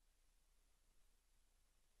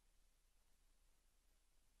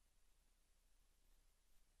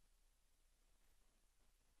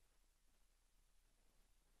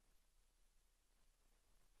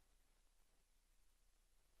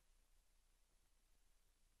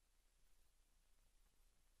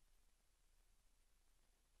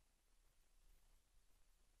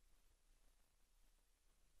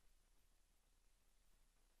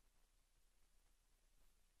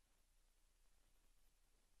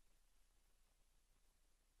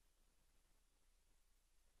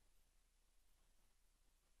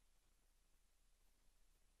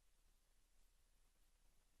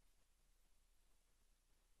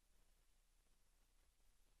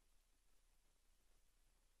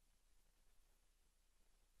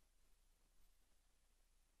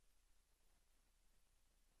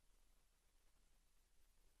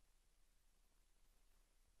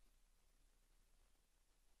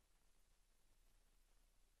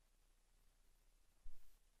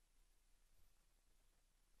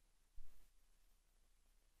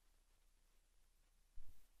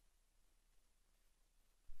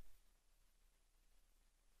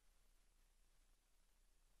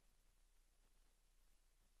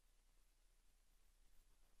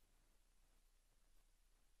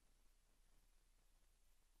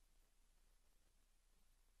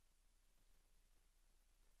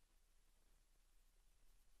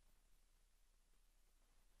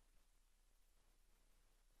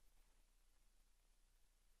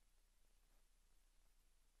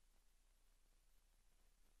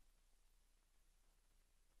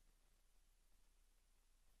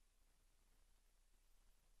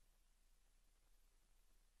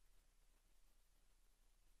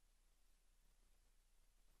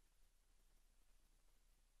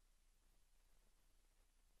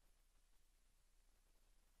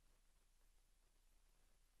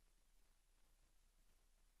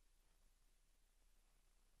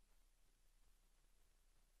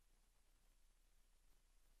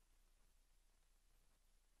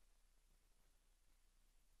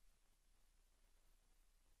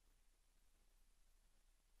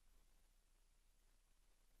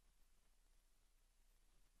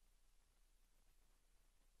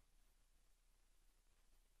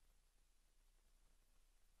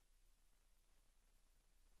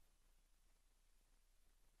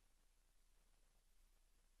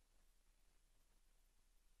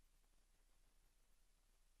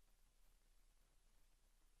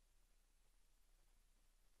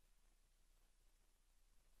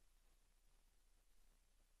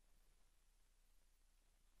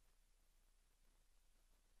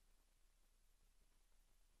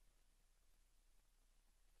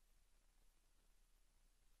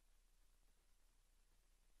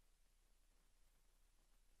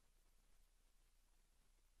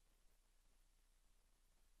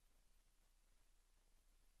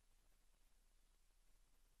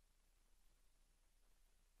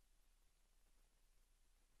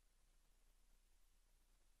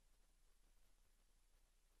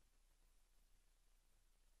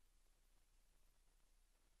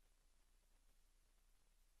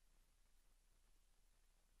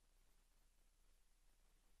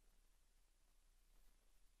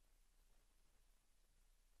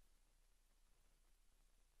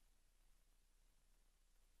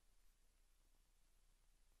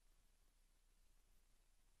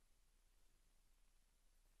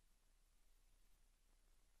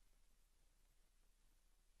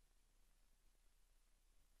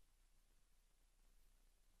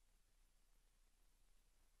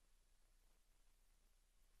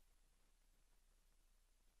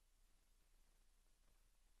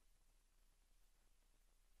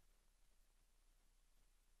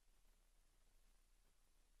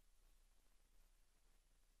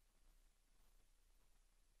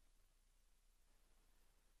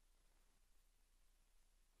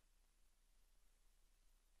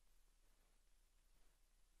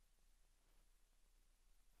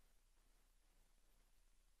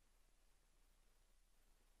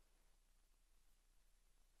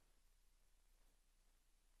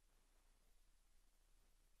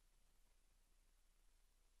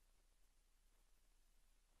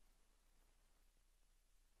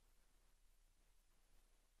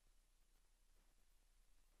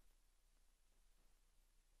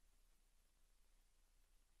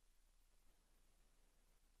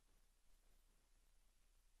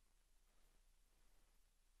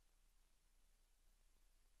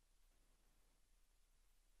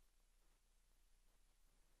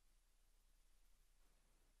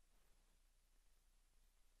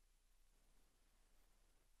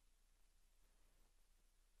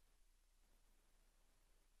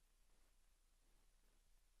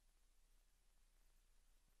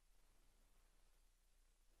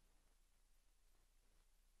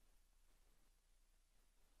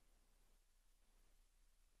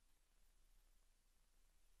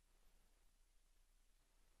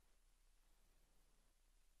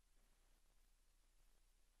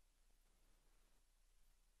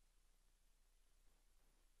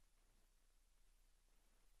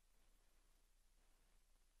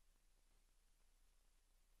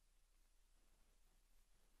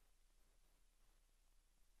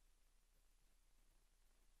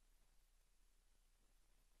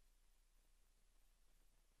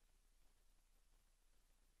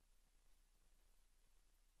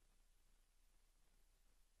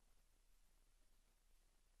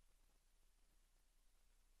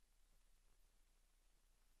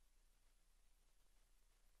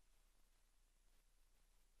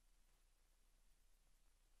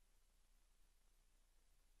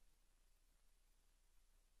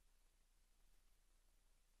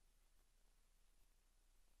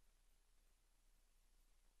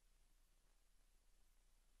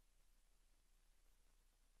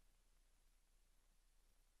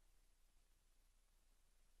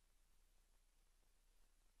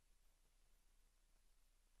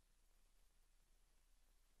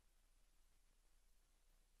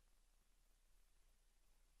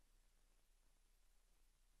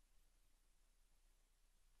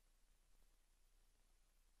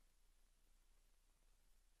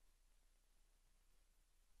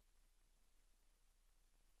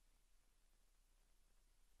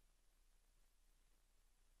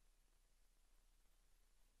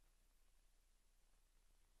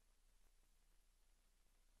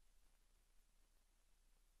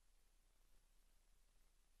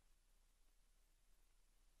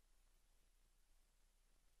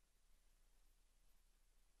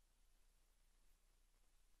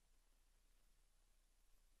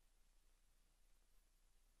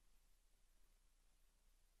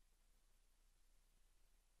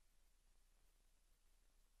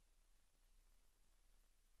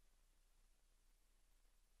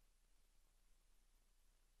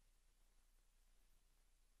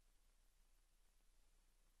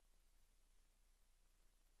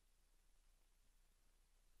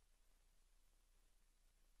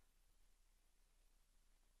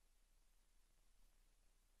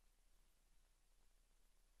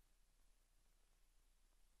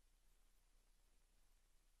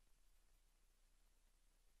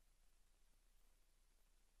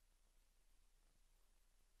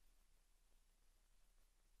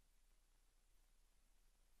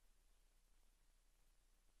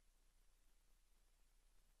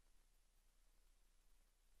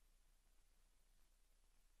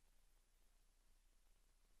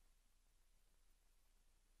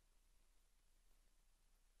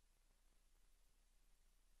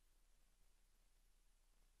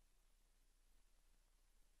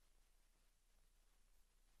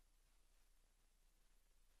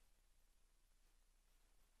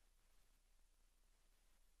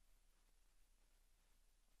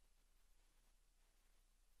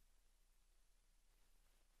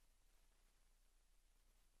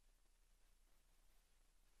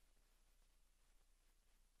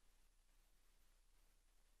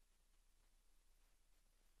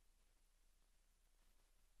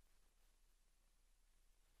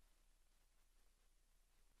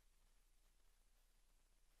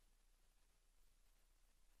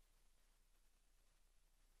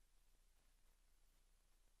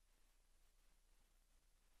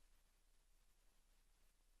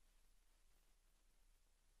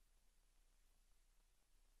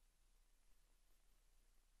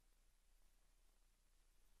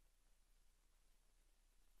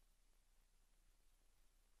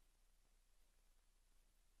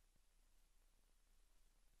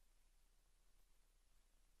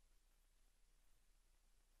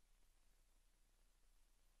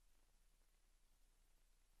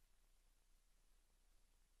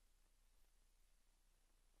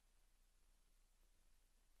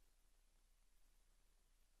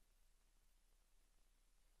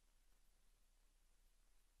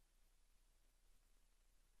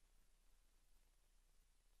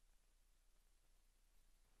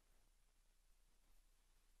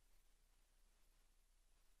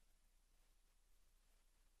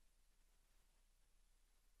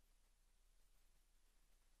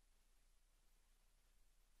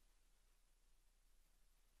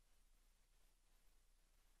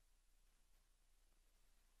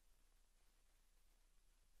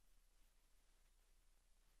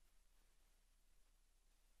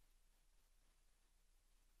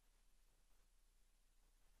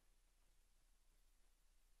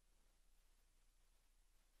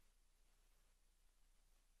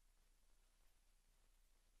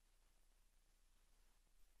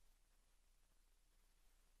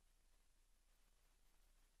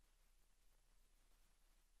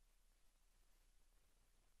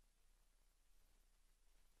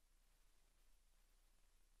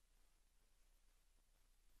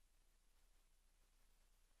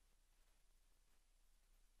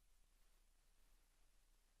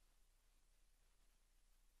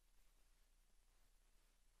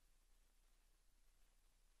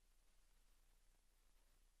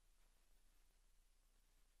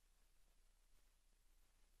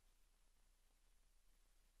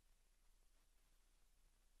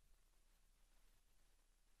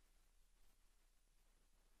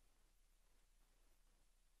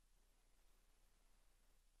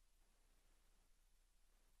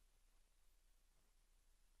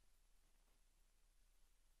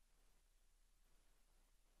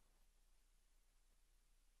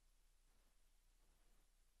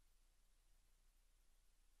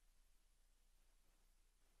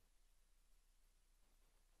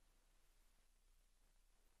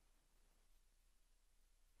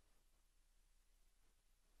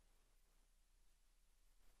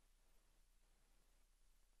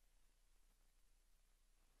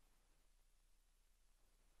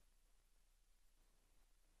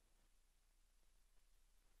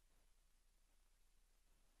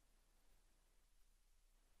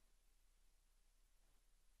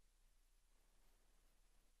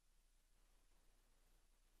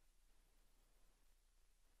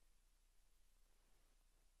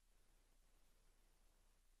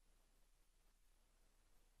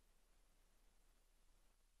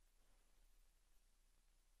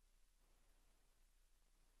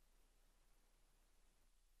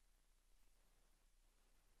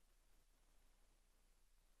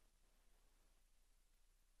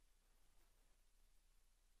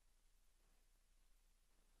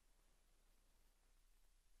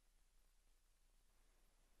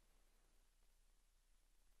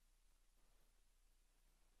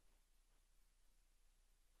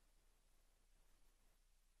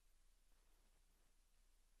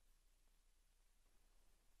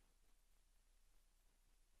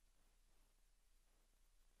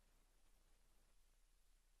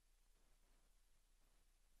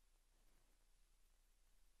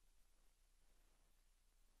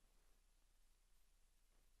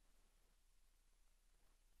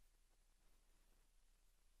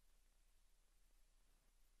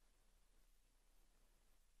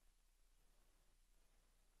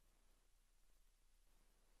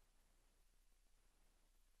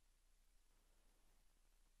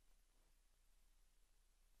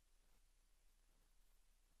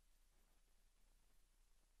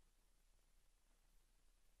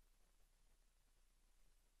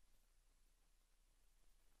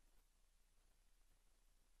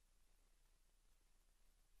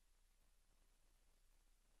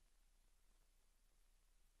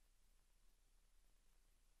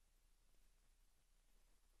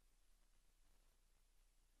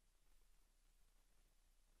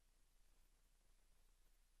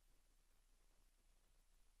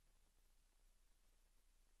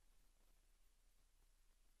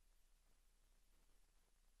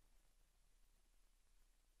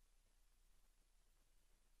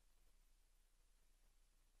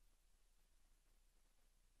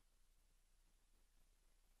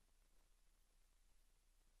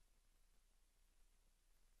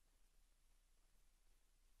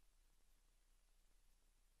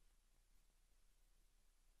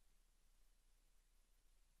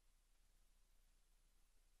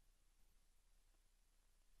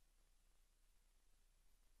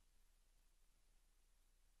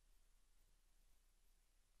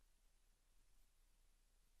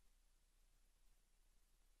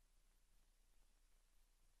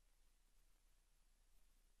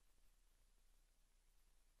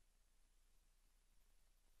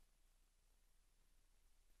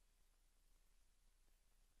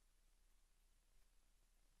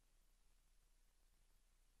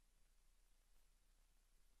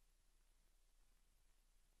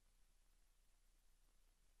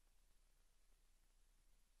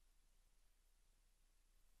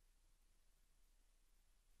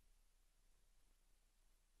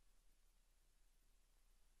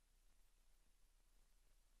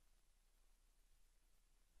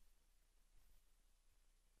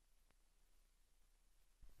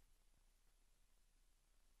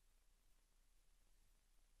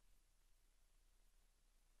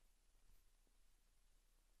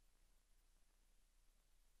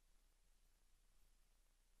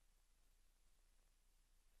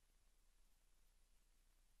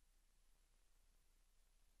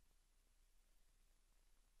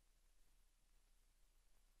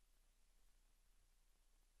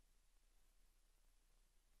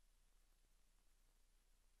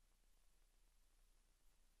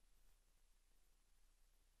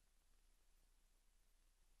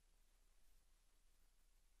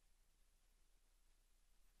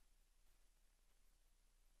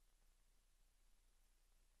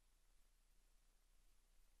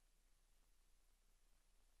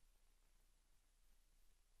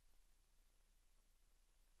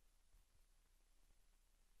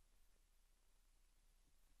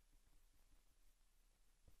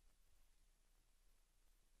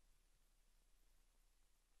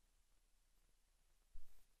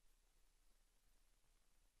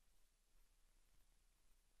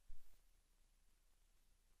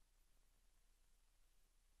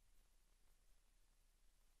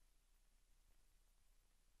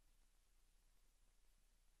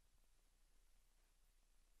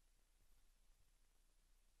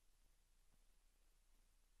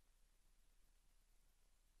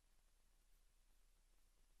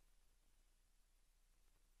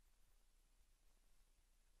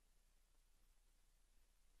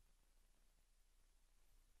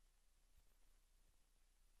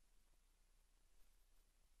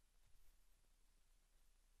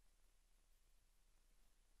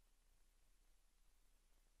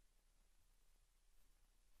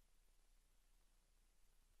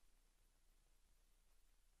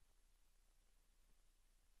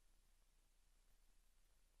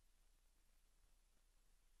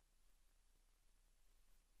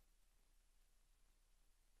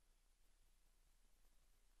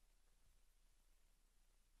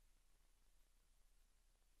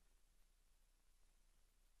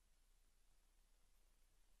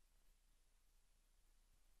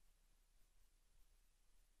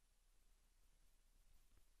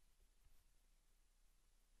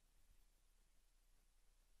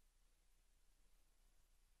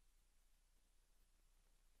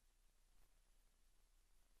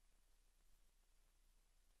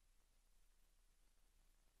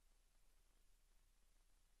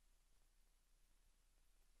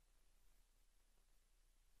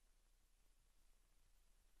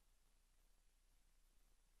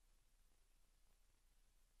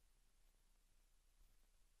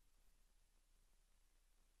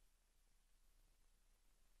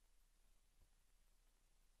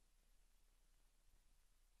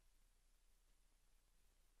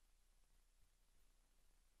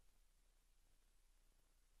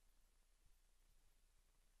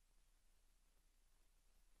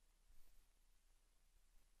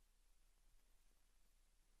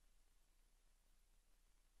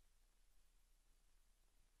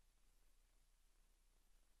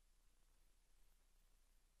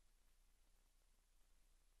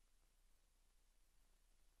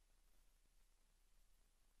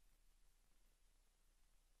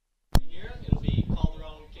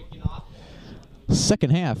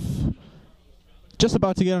 Second half just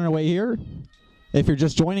about to get underway here. If you're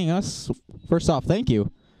just joining us, first off, thank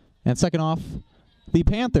you. And second off, the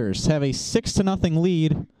Panthers have a 6-0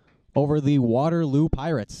 lead over the Waterloo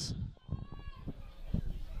Pirates.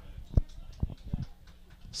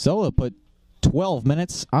 So we'll put 12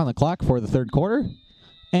 minutes on the clock for the third quarter,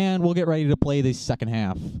 and we'll get ready to play the second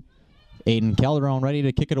half. Aiden Calderon ready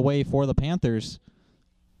to kick it away for the Panthers.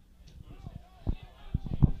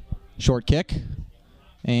 Short kick,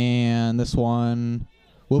 and this one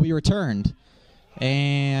will be returned.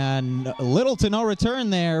 And little to no return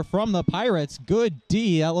there from the Pirates. Good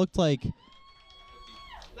D. That looked like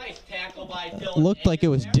Nice tackle by Dylan. Looked like it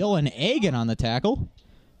was Dylan Agan on the tackle.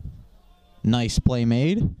 Nice play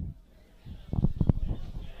made.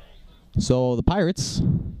 So the Pirates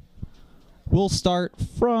will start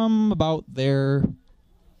from about their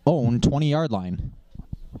own 20-yard line.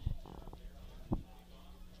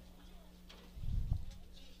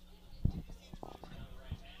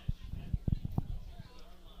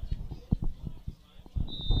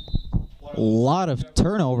 A lot of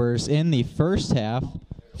turnovers in the first half.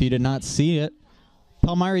 If you did not see it,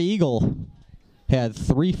 Palmyra-Eagle had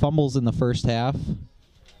 3 fumbles in the first half.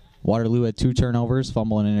 Waterloo had 2 turnovers,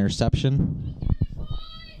 fumble and interception.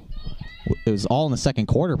 It was all in the second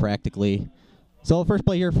quarter practically. So the first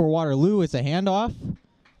play here for Waterloo is a handoff,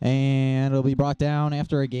 and it'll be brought down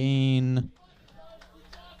after a gain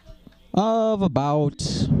of about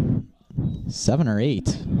 7 or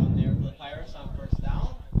 8. Run there for the Pirates on first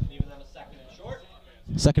down, leaving them a second and short.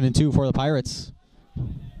 2nd and 2 for the Pirates.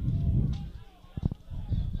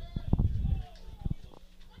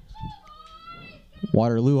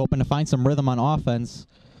 Waterloo hoping to find some rhythm on offense.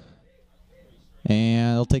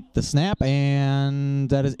 And they'll take the snap, and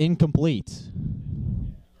that is incomplete.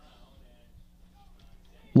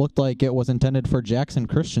 Looked like it was intended for Jackson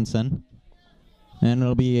Christensen. And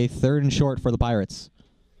it'll be a 3rd and short for the Pirates.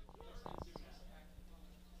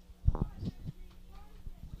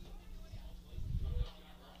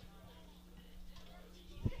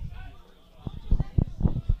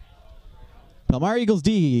 Palmyra-Eagles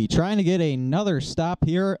D trying to get another stop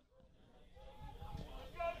here.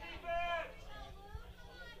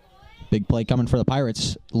 Big play coming for the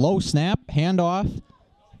Pirates. Low snap, handoff,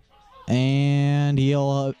 and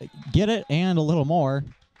he'll get it and a little more.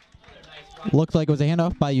 Looked like it was a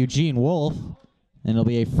handoff by Eugene Wolf, and it'll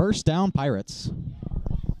be a first down Pirates.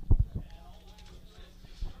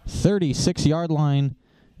 36-yard line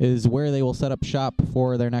is where they will set up shop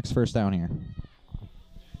for their next first down here.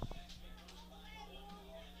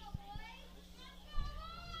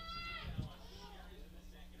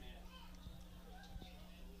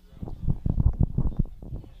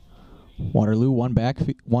 Waterloo one back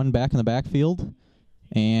in the backfield,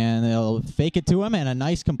 and they'll fake it to him, and a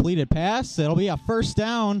nice completed pass. It'll be a first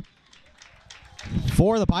down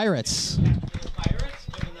for the Pirates. Giving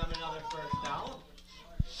them another first down.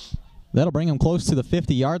 That'll bring them close to the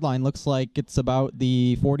 50-yard line. Looks like it's about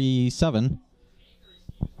the 47.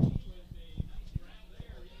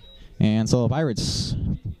 And so the Pirates,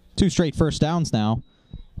 2 straight first downs now,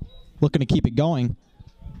 looking to keep it going.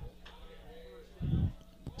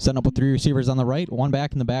 Setting up with 3 receivers on the right, 1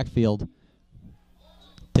 back in the backfield.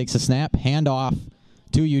 Takes a snap, handoff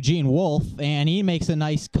to Eugene Wolf, and he makes a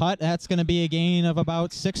nice cut. That's going to be a gain of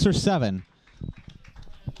about 6 or 7.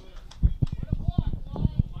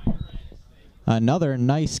 Another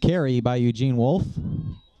nice carry by Eugene Wolf.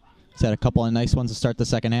 He's had a couple of nice ones to start the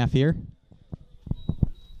second half here.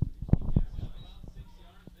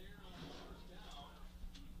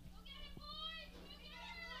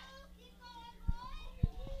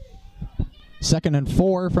 Second and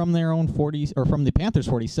 4 from their own 40, or from the Panthers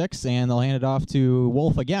 46, and they'll hand it off to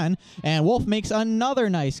Wolf again. And Wolf makes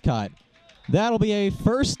another nice cut. That'll be a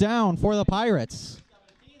first down for the Pirates.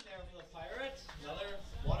 17 there for the Pirates. Another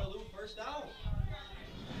Waterloo first down.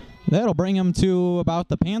 That'll bring them to about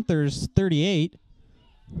the Panthers 38.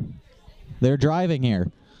 They're driving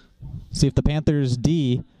here. See if the Panthers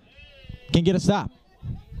D can get a stop.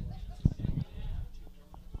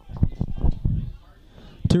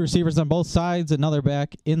 2 receivers on both sides, another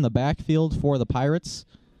back in the backfield for the Pirates.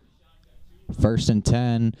 1st and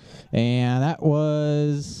 10, and that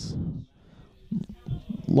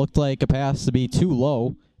looked like a pass to be too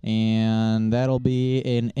low, and that'll be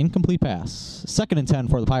an incomplete pass. 2nd and 10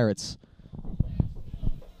 for the Pirates.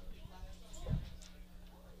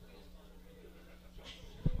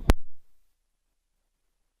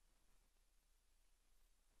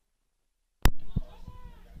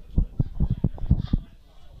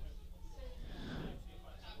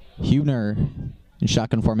 Huebner in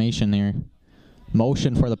shotgun formation there.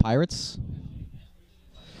 Motion for the Pirates.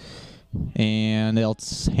 And they'll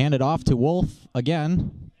hand it off to Wolf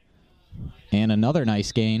again. And another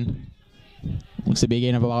nice gain. Looks to be a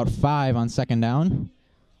gain of about 5 on second down.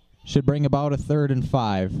 Should bring about a 3rd and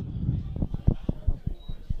 5.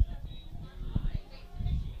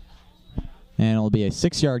 And it'll be a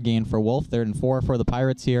 6-yard gain for Wolf. 3rd and 4 for the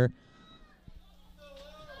Pirates here.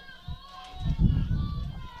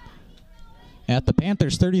 At the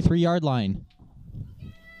Panthers' 33-yard line.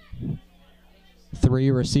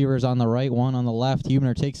 3 receivers on the right, 1 on the left.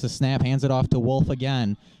 Hubner takes the snap, hands it off to Wolf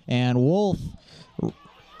again. And Wolf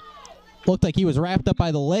looked like he was wrapped up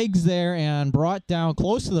by the legs there and brought down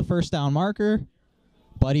close to the first down marker.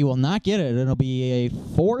 But he will not get it. It'll be a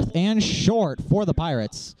 4th and short for the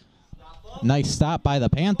Pirates. Nice stop by the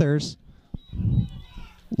Panthers.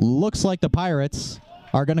 Looks like the Pirates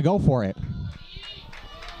are going to go for it.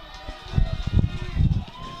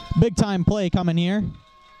 Big time play coming here.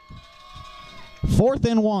 4th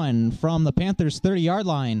and 1 from the Panthers' 30-yard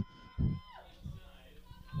line.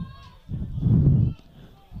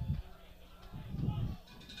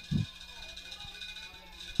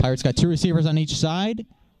 Pirates got 2 receivers on each side,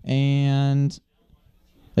 and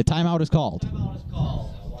the timeout is called.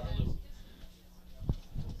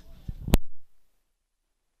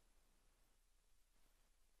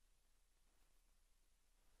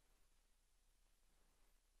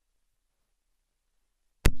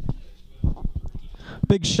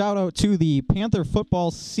 Big shout out to the Panther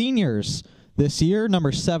football seniors this year.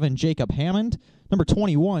 Number 7, Jacob Hammond. Number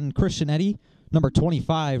 21, Christian Eddy. Number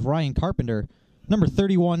 25, Ryan Carpenter. Number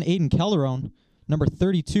 31, Aiden Kellerone. Number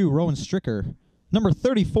 32, Rowan Stricker. Number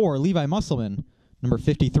 34, Levi Musselman. Number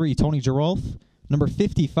 53, Tony Gerolf. Number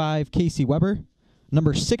 55, Casey Weber.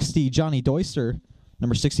 Number 60, Johnny Doyster.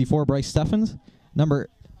 Number 64, Bryce Steffens. Number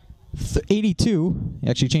 82,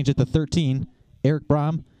 actually changed it to 13, Eric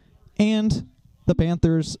Brom. And the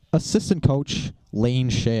Panthers' assistant coach, Lane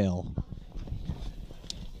Shale.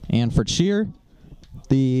 And for cheer,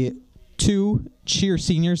 the 2 cheer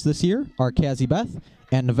seniors this year are Cassie Beth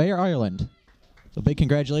and Nevaeh Ireland. So big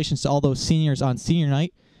congratulations to all those seniors on senior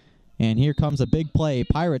night. And here comes a big play.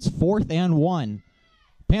 Pirates 4th and 1.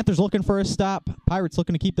 Panthers looking for a stop. Pirates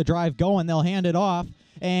looking to keep the drive going. They'll hand it off.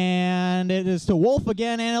 And it is to Wolf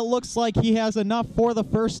again, and it looks like he has enough for the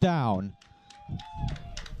first down.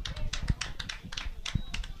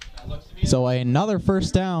 So another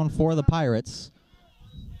first down for the Pirates.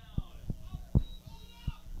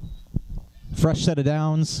 Fresh set of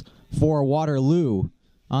downs for Waterloo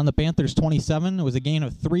on the Panthers' 27. It was a gain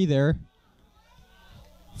of 3 there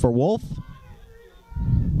for Wolf,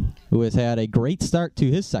 who has had a great start to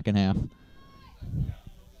his second half.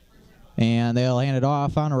 And they'll hand it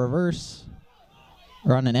off on a reverse,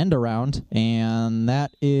 or on an end around, and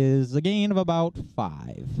that is a gain of about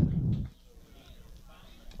 5.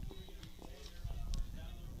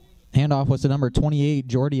 Handoff was to number 28,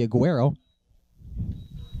 Jordy Aguero.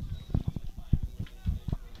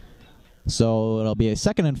 So it'll be a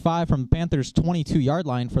 2nd and 5 from the Panthers' 22-yard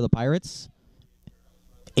line for the Pirates.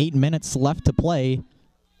 8 minutes left to play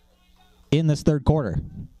in this 3rd quarter.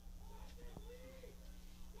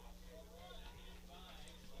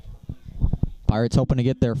 Pirates hoping to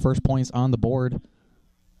get their first points on the board.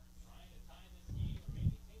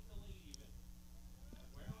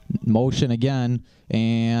 Motion again,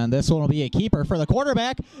 and this one will be a keeper for the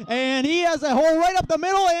quarterback, and he has a hole right up the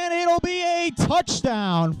middle, and it'll be a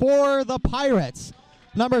touchdown for the Pirates.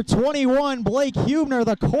 Number 21, Blake Hubner,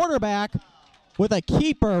 the quarterback, with a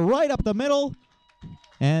keeper right up the middle,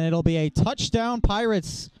 and it'll be a touchdown,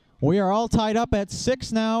 Pirates. We are all tied up at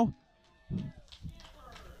 6 now,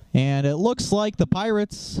 and it looks like the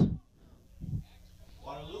Pirates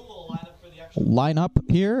line up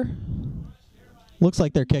here. Looks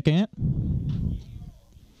like they're kicking it.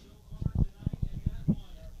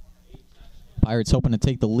 Pirates hoping to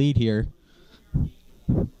take the lead here.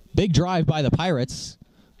 Big drive by the Pirates.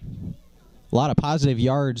 A lot of positive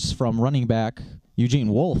yards from running back Eugene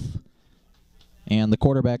Wolf. And the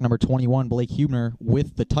quarterback, number 21, Blake Hubner,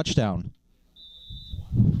 with the touchdown.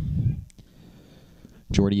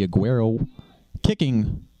 Jordy Aguero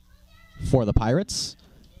kicking for the Pirates.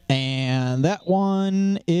 And that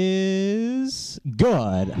one is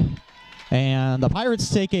good. And the Pirates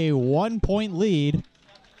take a 1-point lead.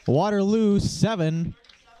 Waterloo 7,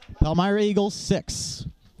 Palmyra-Eagle 6.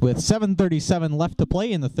 With 7:37 left to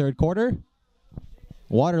play in the 3rd quarter.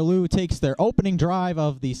 Waterloo takes their opening drive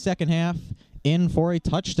of the second half in for a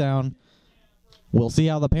touchdown. We'll see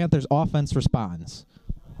how the Panthers offense responds.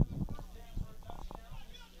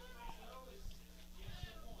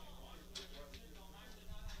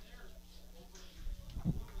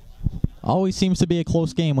 Always seems to be a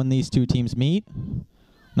close game when these two teams meet,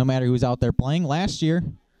 no matter who's out there playing. Last year,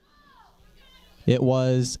 it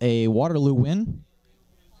was a Waterloo win,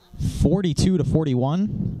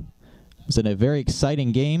 42-41. It was a very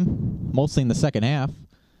exciting game, mostly in the second half.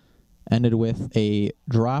 Ended with a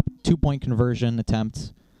drop 2-point conversion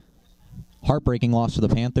attempt. Heartbreaking loss for the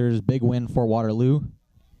Panthers. Big win for Waterloo.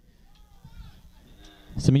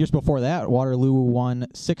 Some years before that, Waterloo won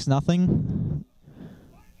 6-0.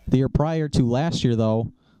 The year prior to last year,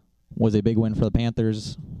 though, was a big win for the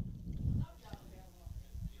Panthers.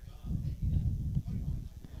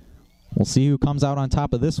 We'll see who comes out on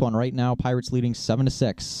top of this one. Right now, Pirates leading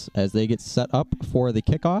 7-6 as they get set up for the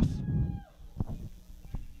kickoff.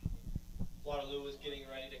 Waterloo is getting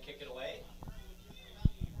ready to kick it away.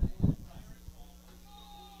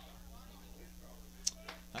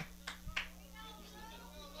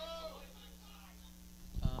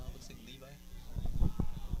 Looks like Levi.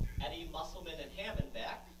 Eddie, Musselman, and Hammond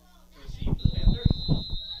back to receive for the Panthers.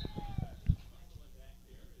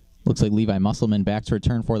 Looks like Levi Musselman back to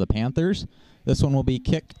return for the Panthers. This one will be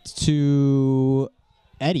kicked to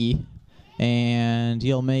Eddie, and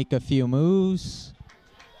he'll make a few moves.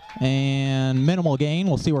 And minimal gain.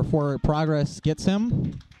 We'll see where forward progress gets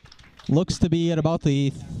him. Looks to be at about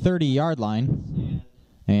the 30-yard line.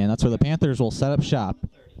 And that's where the Panthers will set up shop.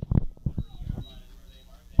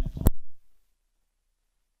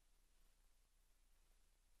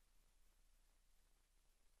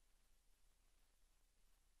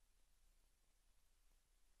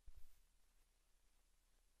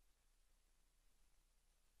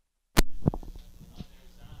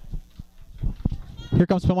 Here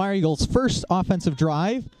comes Palmyra-Eagle's first offensive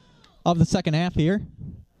drive of the second half here.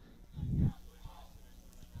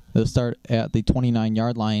 They'll start at the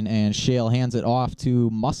 29-yard line, and Shale hands it off to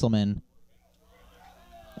Musselman.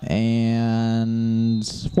 And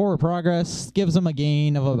forward progress gives them a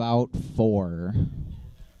gain of about 4.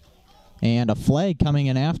 And a flag coming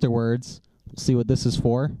in afterwards. We'll see what this is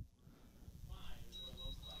for.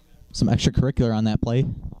 Some extracurricular on that play.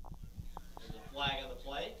 Flag on the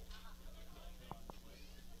play.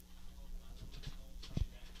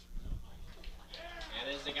 And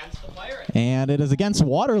it is against the Pirates. And it is against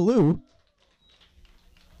Waterloo.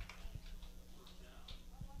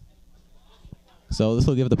 So this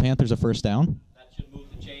will give the Panthers a first down. That should move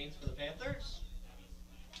the chains for the Panthers.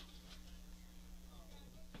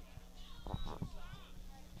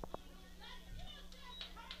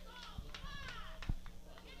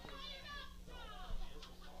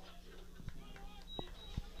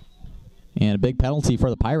 And a big penalty for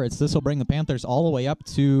the Pirates. This will bring the Panthers all the way up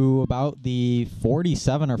to about the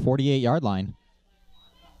 47 or 48-yard line.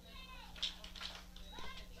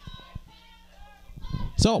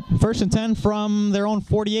 So, 1st and 10 from their own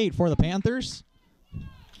 48 for the Panthers.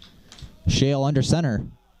 Shale under center.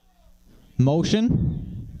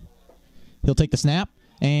 Motion. He'll take the snap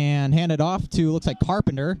and hand it off to, looks like,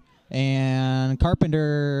 Carpenter. And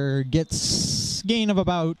Carpenter gets gain of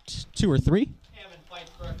about 2 or 3. Hammond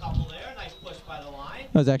fights for a couple there. Nice push by the line.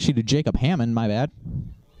 That was actually to Jacob Hammond, my bad.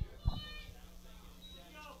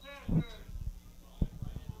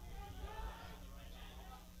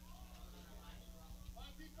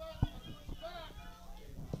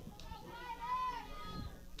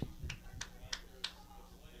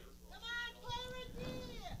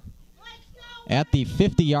 At the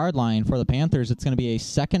 50-yard line for the Panthers, it's going to be a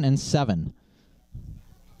 2nd and 7.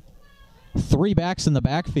 3 backs in the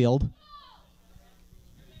backfield.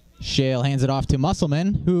 Shale hands it off to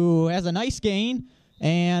Musselman, who has a nice gain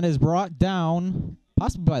and is brought down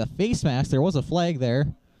possibly by the face mask. There was a flag there.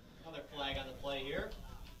 Another flag on the play here.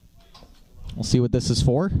 We'll see what this is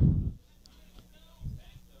for.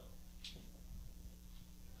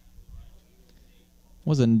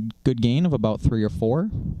 Was a good gain of about 3 or 4.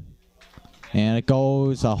 And it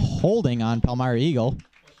goes a holding on Palmyra-Eagle.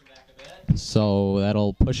 So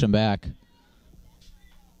that'll push him back.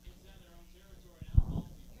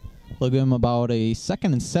 Look at him about a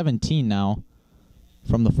 2nd and 17 now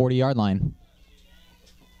from the 40-yard line.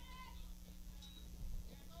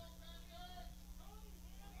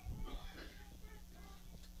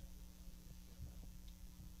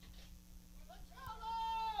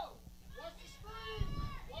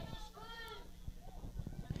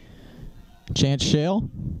 Chance Shale,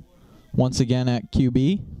 once again at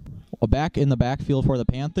QB. Back in the backfield for the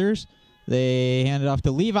Panthers. They hand it off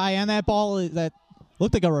to Levi, and that ball that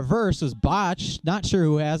looked like a reverse was botched. Not sure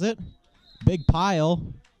who has it. Big pile.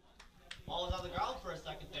 Ball is on the ground for a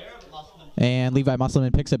second there. Musselman. And Levi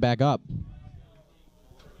Musselman picks it back up.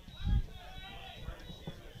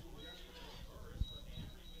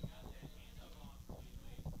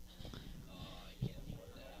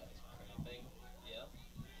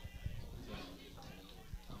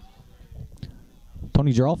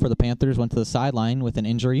 Tony Jarrell for the Panthers went to the sideline with an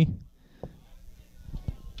injury.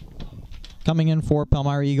 Coming in for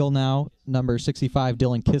Palmyra-Eagle now, number 65,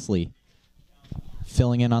 Dylan Kisley,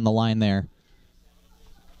 filling in on the line there.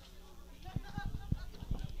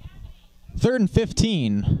 3rd and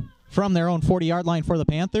 15 from their own 40-yard line for the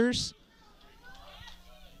Panthers.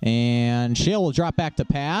 And Shale will drop back to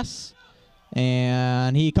pass.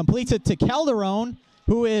 And he completes it to Calderon,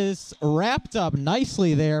 who is wrapped up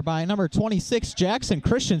nicely there by number 26, Jackson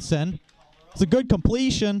Christensen. It's a good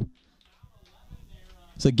completion.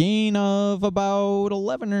 It's a gain of about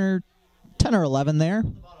 10 or 11 there.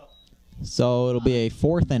 So it'll be a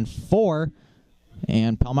 4th and 4.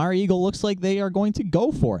 And Palmyra-Eagle looks like they are going to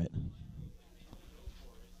go for it.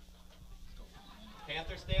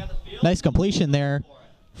 Panthers stay on the field. Nice completion there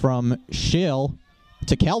from Shale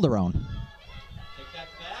to Calderon. Take that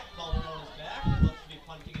back. Calderon is back. It looks to be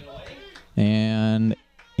punting it away. And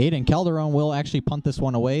Aiden Calderon will actually punt this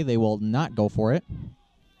one away. They will not go for it.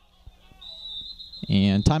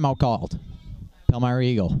 And timeout called.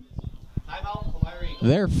 Palmyra-Eagle. Timeout, Palmyra-Eagle.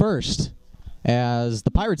 They're first as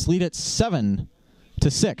the Pirates lead it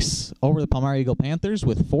 7-6 over the Palmyra-Eagle Panthers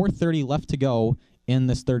with 4:30 left to go in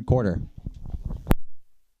this third quarter.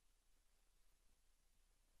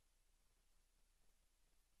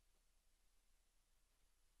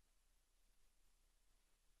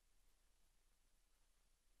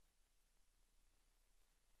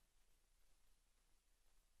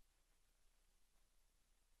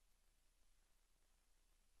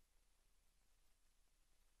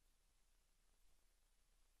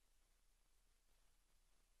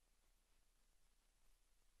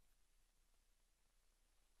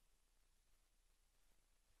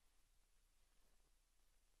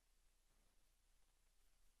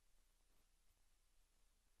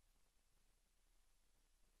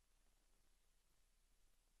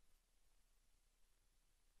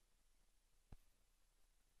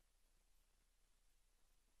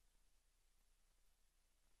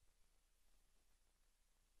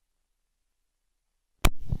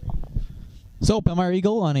 So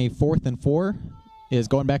Palmyra-Eagle on a 4th and 4 is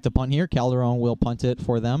going back to punt here. Calderon will punt it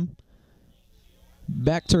for them.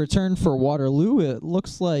 Back to return for Waterloo. It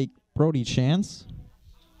looks like Brody Chance.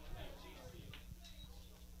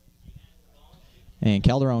 And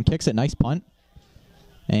Calderon kicks it. Nice punt.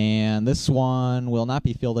 And this one will not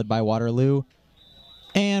be fielded by Waterloo.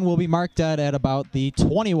 And will be marked at about the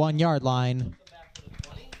 21-yard line.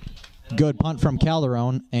 Good punt from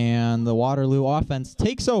Calderon. And the Waterloo offense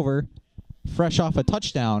takes over. Fresh off a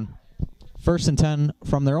touchdown. 1st and 10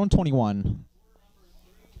 from their own 21.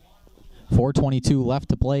 4:22 left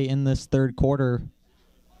to play in this third quarter.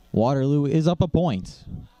 Waterloo is up a point.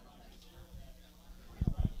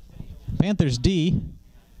 Panthers D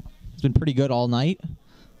has been pretty good all night.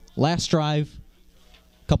 Last drive,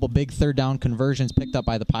 a couple big third down conversions picked up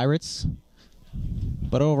by the Pirates.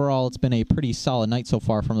 But overall, it's been a pretty solid night so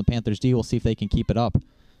far from the Panthers D. We'll see if they can keep it up.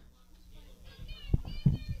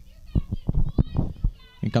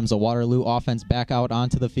 Here comes the Waterloo offense back out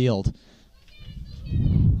onto the field.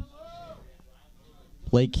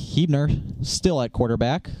 Blake Hebner still at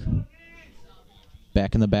quarterback.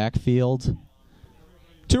 Back in the backfield.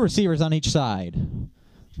 2 receivers on each side.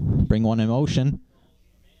 Bring one in motion.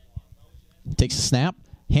 Takes a snap.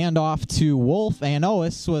 Handoff to Wolf, and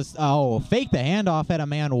this was, fake the handoff at a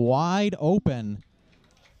man wide open.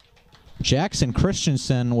 Jackson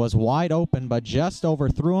Christensen was wide open, but just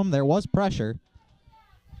overthrew him. There was pressure.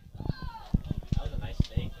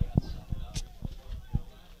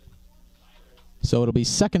 So it'll be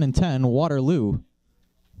 2nd and 10, Waterloo.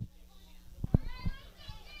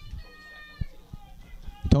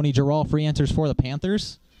 Tony Jarrell free enters for the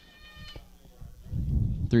Panthers.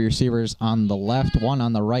 3 receivers on the left, 1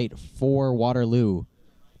 on the right for Waterloo.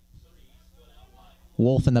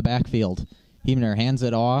 Wolf in the backfield. Hebner hands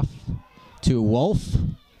it off to Wolf.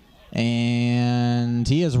 And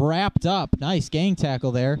he is wrapped up. Nice gang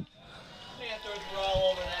tackle there. Panthers were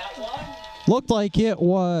all over that one. Looked like it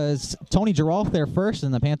was Tony Jarrell there first,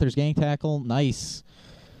 and the Panthers gang tackle. Nice.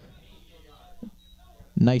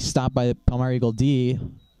 Nice stop by the Palmyra-Eagle D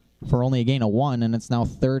for only a gain of 1, and it's now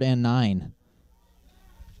 3rd and 9.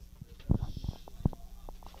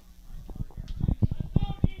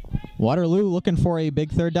 Waterloo looking for a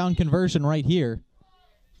big third down conversion right here.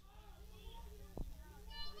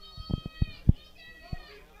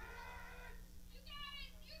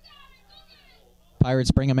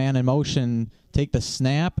 Pirates bring a man in motion, take the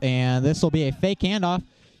snap, and this will be a fake handoff.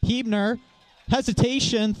 Hebner,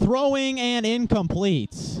 hesitation, throwing, and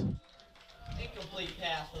incomplete. Incomplete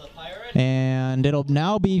pass for the Pirates. And it'll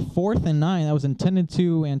now be 4th and 9. That was intended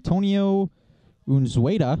to Antonio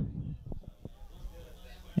Unzueta.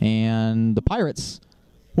 And the Pirates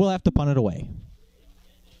will have to punt it away.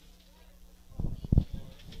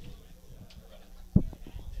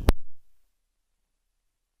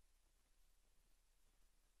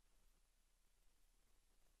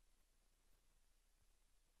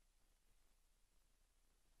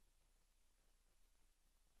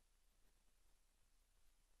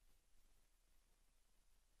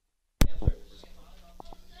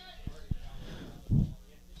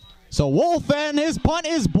 So Wolf, and his punt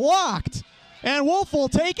is blocked. And Wolf will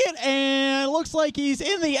take it, and it looks like he's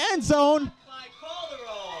in the end zone.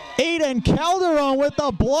 Aiden Calderon with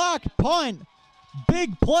the block punt.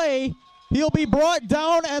 Big play. He'll be brought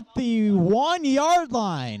down at the 1-yard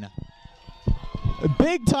line.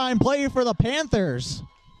 Big time play for the Panthers.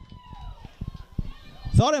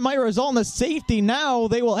 Thought it might result in a safety. Now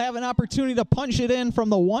they will have an opportunity to punch it in from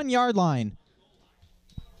the 1-yard line.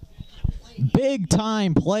 Big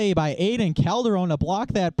time play by Aiden Calderon to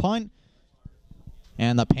block that punt.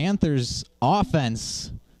 And the Panthers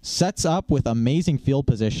offense sets up with amazing field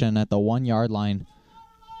position at the 1-yard line.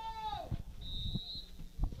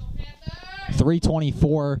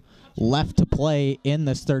 3:24 left to play in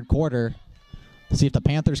this third quarter. See if the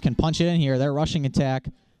Panthers can punch it in here. Their rushing attack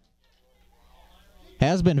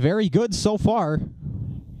has been very good so far.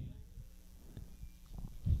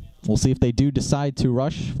 We'll see if they do decide to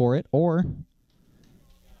rush for it or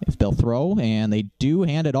if they'll throw, and they do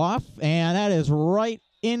hand it off, and that is right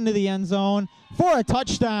into the end zone for a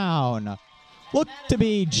touchdown. Look to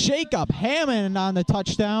be Jacob Hammond on the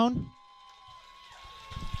touchdown.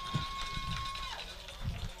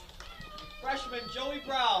 Freshman Joey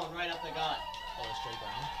Brown right up the gut. Oh, it's Joey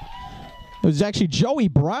Brown. It was actually Joey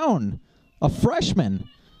Brown, a freshman,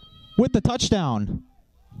 with the touchdown.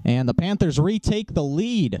 And the Panthers retake the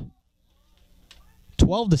lead,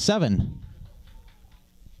 12-7.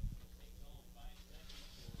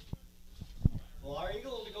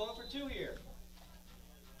 Palmyra-Eagle will be going for 2 here.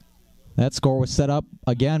 That score was set up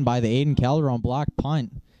again by the Aiden Calderon block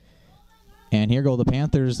punt. And here go the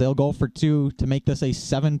Panthers. They'll go for 2 to make this a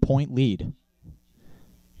 7-point lead.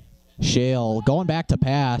 Shale going back to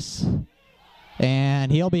pass.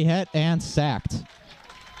 And he'll be hit and sacked.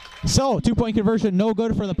 So, 2-point conversion, no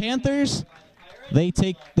good for the Panthers. They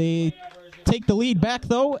take the lead back,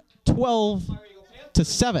 though,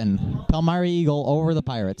 12-7. Palmyra-Eagle over the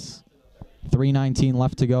Pirates. 3:19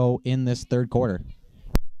 left to go in this third quarter.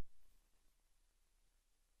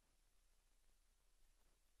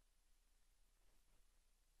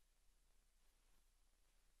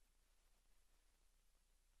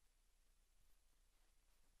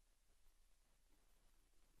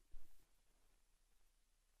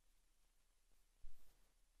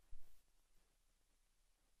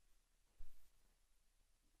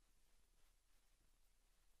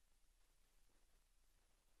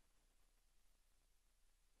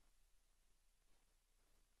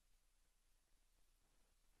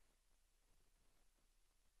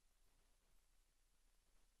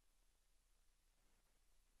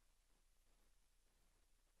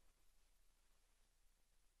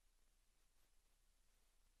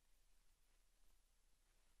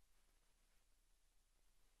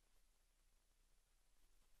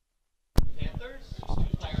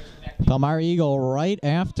 Palmyra-Eagle right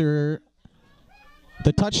after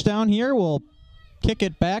the touchdown here will kick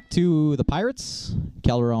it back to the Pirates.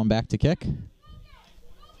 Calderon back to kick.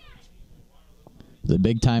 The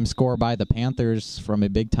big-time score by the Panthers from a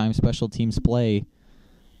big-time special teams play.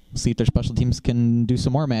 See if their special teams can do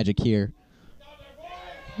some more magic here.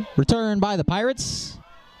 Return by the Pirates.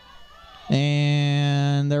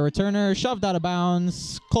 And their returner shoved out of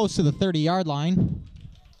bounds close to the 30-yard line.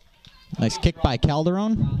 Nice kick by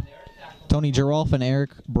Calderon. Tony Gerolf and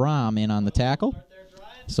Eric Brom in on the tackle.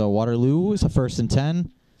 So Waterloo is a 1st and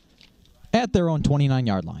 10 at their own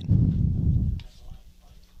 29-yard line.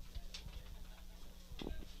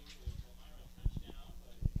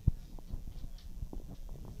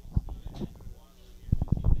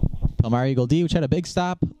 Palmyra-Eagle D, which had a big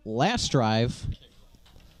stop last drive,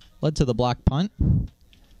 led to the block punt.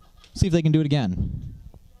 See if they can do it again.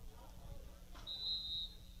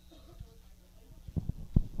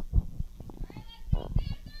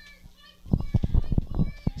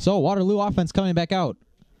 So Waterloo offense coming back out.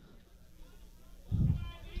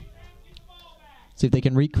 See if they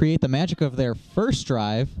can recreate the magic of their first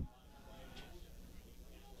drive.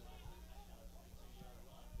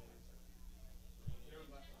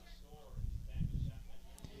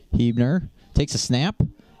 Hebner takes a snap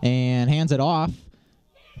and hands it off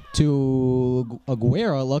to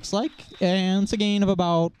Aguero, it looks like. And it's a gain of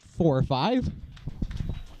about 4 or 5.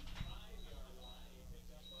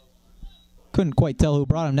 Couldn't quite tell who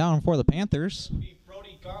brought him down for the Panthers.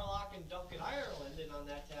 Brody Garlock and Duncan Ireland in on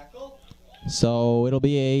that tackle. So it'll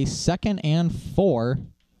be a 2nd and 4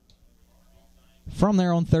 from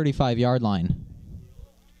their own 35-yard line.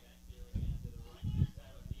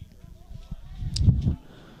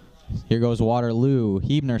 Here goes Waterloo.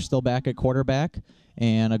 Hebner still back at quarterback,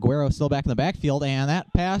 and Aguero still back in the backfield, and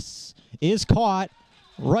that pass is caught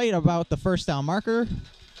right about the first down marker.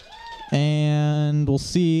 And we'll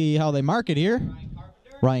see how they mark it here.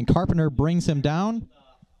 Ryan Carpenter brings him down.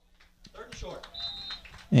 3rd and short.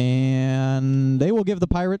 And they will give the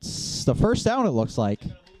Pirates the first down, it looks like.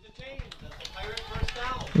 It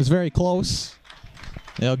was very close.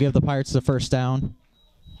 They'll give the Pirates the first down.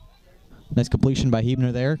 Nice completion by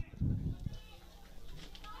Hebner there.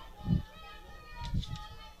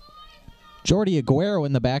 Jordy Aguero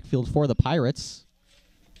in the backfield for the Pirates.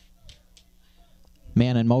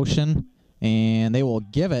 Man in motion, and they will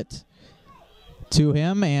give it to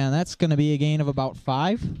him, and that's going to be a gain of about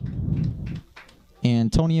 5.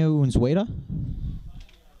 Antonio Unzueta.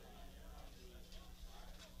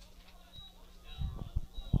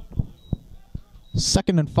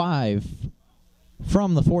 Second and 5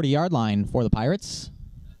 from the 40-yard line for the Pirates.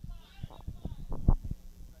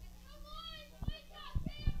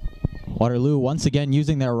 Waterloo once again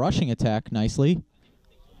using their rushing attack nicely.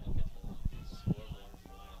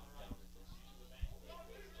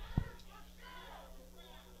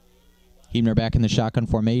 Hebner back in the shotgun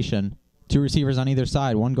formation. 2 receivers on either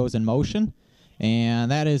side. One goes in motion, and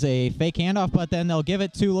that is a fake handoff, but then they'll give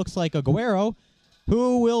it to, looks like, Aguero,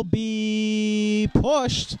 who will be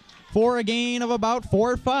pushed for a gain of about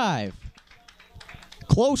 4 or 5.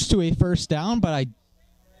 Close to a first down, but I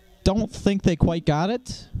don't think they quite got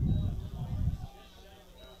it.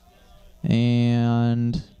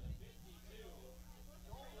 And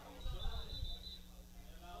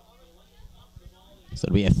so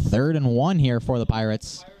it'll be a 3rd and 1 here for the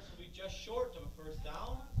Pirates.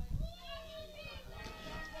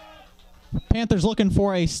 Panthers looking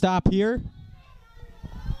for a stop here.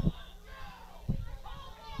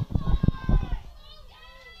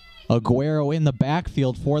 Aguero in the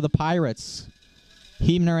backfield for the Pirates.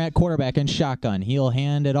 Hebner at quarterback and shotgun. He'll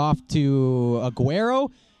hand it off to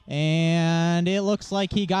Aguero, and it looks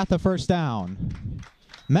like he got the first down.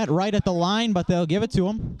 Met right at the line, but they'll give it to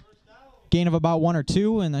him. Gain of about 1 or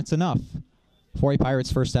 2, and that's enough for a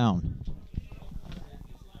Pirates first down.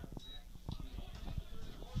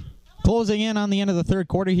 Closing in on the end of the 3rd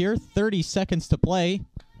quarter here, 30 seconds to play.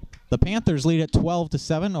 The Panthers lead at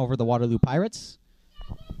 12-7 over the Waterloo Pirates.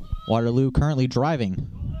 Waterloo currently driving.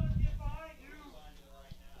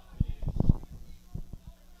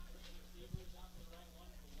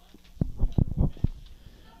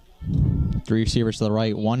 Three receivers to the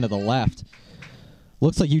right, 1 to the left.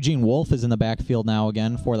 Looks like Eugene Wolf is in the backfield now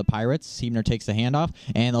again for the Pirates. Hebner takes the handoff,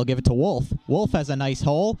 and they'll give it to Wolf. Wolf has a nice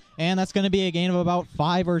hole, and that's going to be a gain of about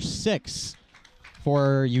 5 or 6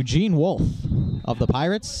 for Eugene Wolf of the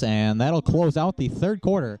Pirates, and that'll close out the 3rd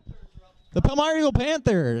quarter. The Palmyra-Eagle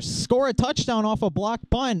Panthers score a touchdown off a block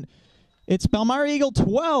punt. It's Palmyra-Eagle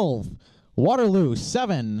 12, Waterloo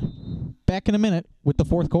 7. Back in a minute with the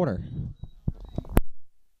 4th quarter.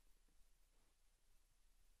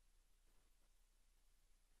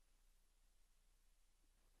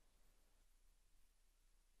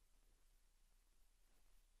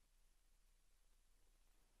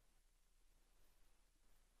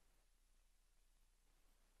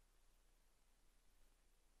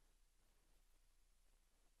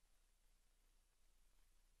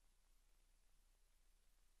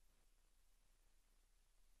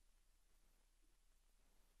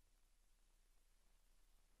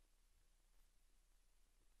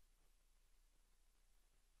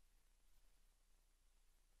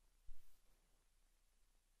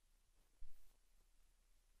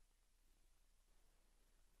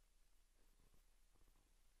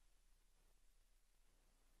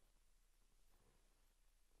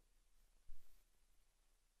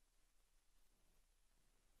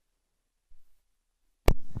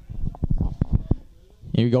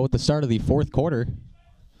 Here we go with the start of the 4th quarter.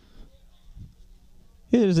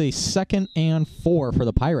 It is a 2nd and 4 for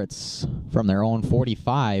the Pirates from their own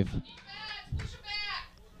 45.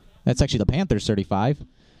 That's actually the Panthers' 35.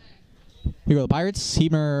 Here go the Pirates.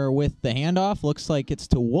 Hebner with the handoff. Looks like it's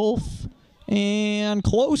to Wolf. And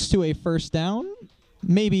close to a first down.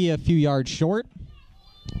 Maybe a few yards short.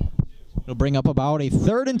 It'll bring up about a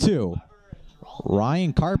 3rd and 2.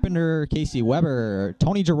 Ryan Carpenter, Casey Weber,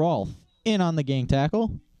 Tony Gerolf in on the gang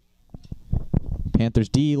tackle. Panthers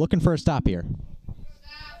D looking for a stop here.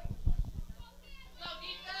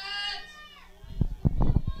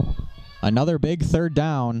 Another big third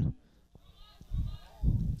down.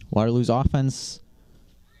 Waterloo's offense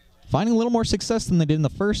finding a little more success than they did in the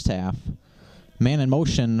first half. Man in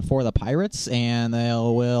motion for the Pirates, and they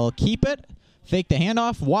will keep it. Fake the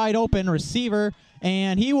handoff, wide open receiver,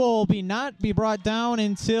 and he will not be brought down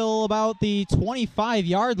until about the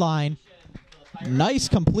 25-yard line. Nice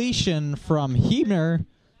completion from Hebner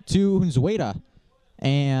to Hunzueta,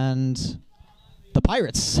 and the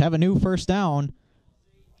Pirates have a new first down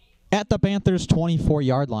at the Panthers'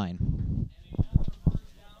 24-yard line.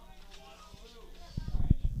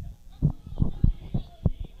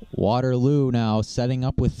 Waterloo now setting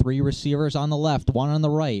up with 3 receivers on the left, 1 on the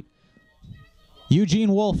right.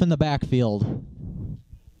 Eugene Wolf in the backfield.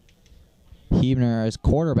 Hebner as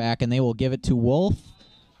quarterback, and they will give it to Wolf.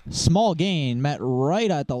 Small gain, met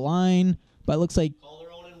right at the line, but it looks like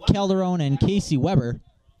Calderon and Casey Weber.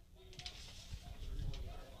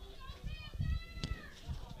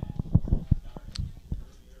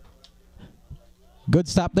 Good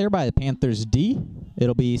stop there by the Panthers D.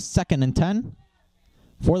 It'll be 2nd and 10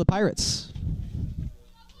 for the Pirates.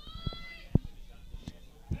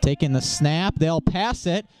 Taking the snap, they'll pass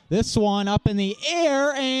it. This one up in the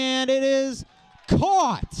air, and it is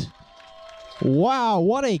caught. Wow,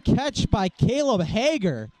 what a catch by Caleb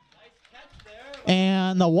Hager.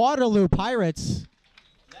 And the Waterloo Pirates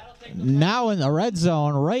now in the red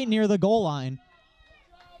zone, right near the goal line.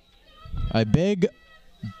 A big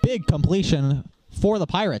completion for the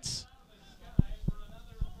Pirates.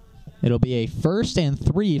 It'll be a 1st and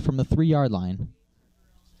 3 from the 3-yard line.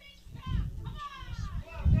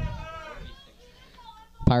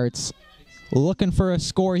 Pirates looking for a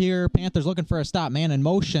score here. Panthers looking for a stop. Man in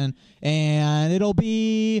motion. And it'll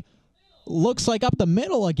be, looks like up the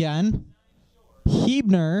middle again.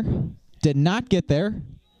 Hebner did not get there.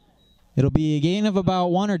 It'll be a gain of about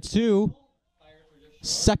 1 or 2.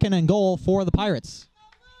 2nd and goal for the Pirates.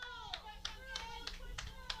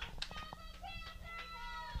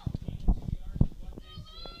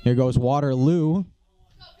 Here goes Waterloo,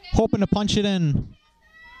 hoping to punch it in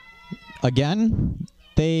again.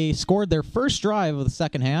 They scored their first drive of the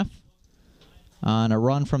second half on a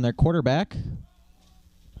run from their quarterback,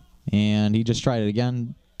 and he just tried it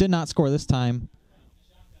again. Did not score this time.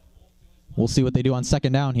 We'll see what they do on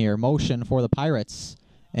 2nd down here. Motion for the Pirates,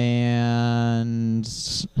 and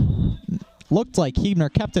looked like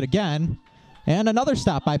Hebner kept it again, and another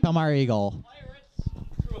stop by Palmyra-Eagle.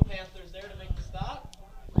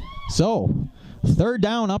 So, 3rd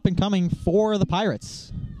down up and coming for the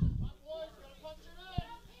Pirates.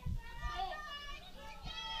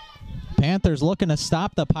 Panthers looking to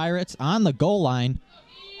stop the Pirates on the goal line.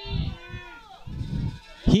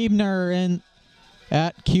 Hebner in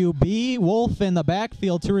at QB. Wolf in the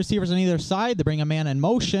backfield. 2 receivers on either side. They bring a man in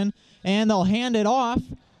motion, and they'll hand it off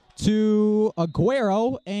to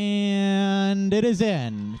Aguero, and it is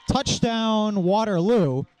in. Touchdown,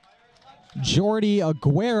 Waterloo. Jordy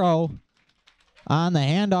Aguero on the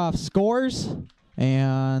handoff scores,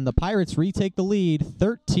 and the Pirates retake the lead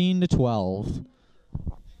 13-12.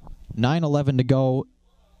 9:11 to go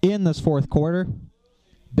in this 4th quarter.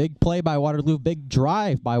 Big play by Waterloo, big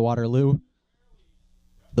drive by Waterloo.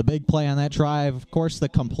 The big play on that drive, of course, the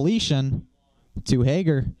completion to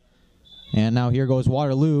Hager. And now here goes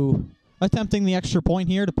Waterloo attempting the extra point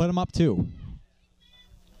here to put them up 2.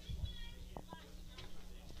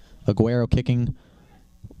 Aguero kicking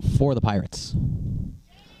for the Pirates.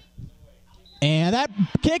 And that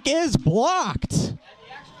kick is blocked.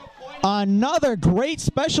 Another great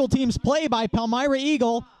special teams play by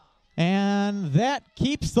Palmyra-Eagle. And that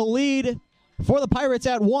keeps the lead for the Pirates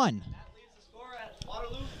at 1.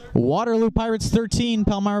 Waterloo Pirates 13,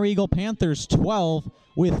 Palmyra-Eagle Panthers 12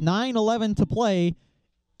 with 9:11 to play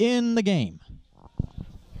in the game.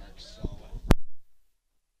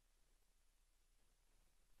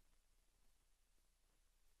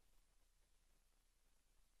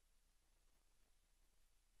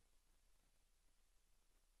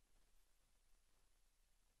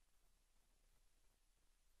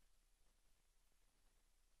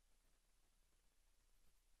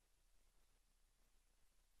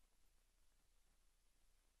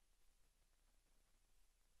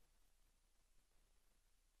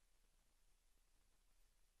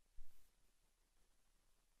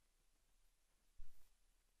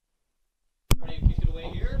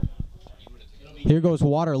 Here goes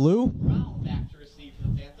Waterloo.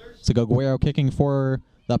 So Aguero kicking for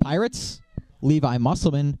the Pirates. Levi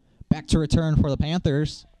Musselman back to return for the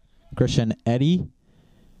Panthers. Christian Eddy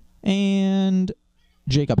and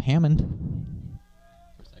Jacob Hammond.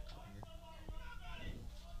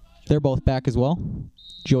 They're both back as well.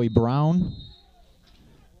 Joey Brown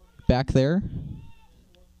back there.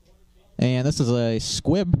 And this is a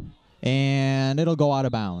squib, and it'll go out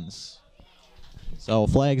of bounds. So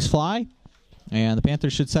flags fly, and the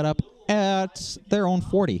Panthers should set up at their own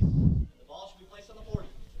 40. The ball should be placed on the 40.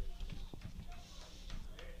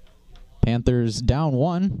 Panthers down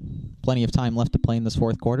 1. Plenty of time left to play in this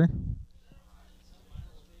fourth quarter.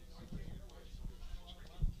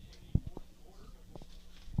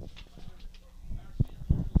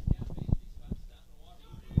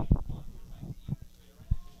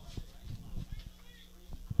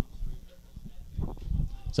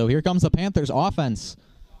 So here comes the Panthers offense.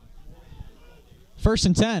 1st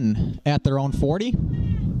and 10 at their own 40.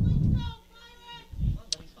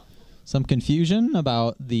 Some confusion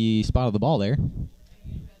about the spot of the ball there.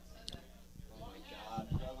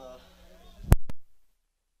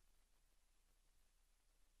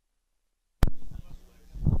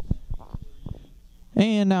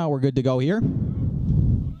 And now we're good to go here.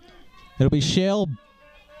 It'll be Shale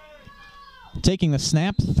taking the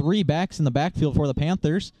snap. 3 backs in the backfield for the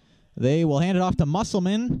Panthers. They will hand it off to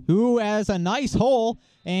Musselman, who has a nice hole,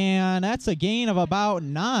 and that's a gain of about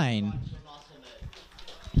 9.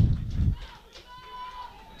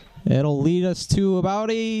 It'll lead us to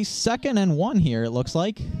about a 2nd and 1 here, it looks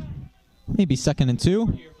like. Maybe 2nd and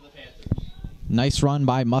 2. Nice run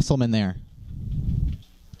by Musselman there.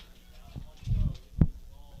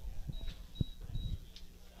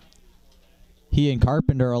 He and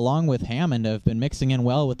Carpenter, along with Hammond, have been mixing in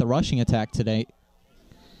well with the rushing attack today.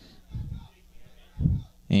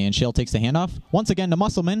 And Shale takes the handoff. Once again to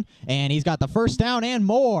Musselman, and he's got the first down and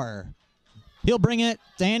more. He'll bring it,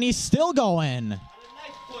 and he's still going.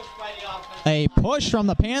 A push from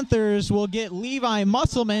the Panthers will get Levi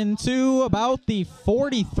Musselman to about the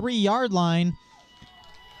 43-yard line.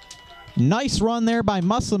 Nice run there by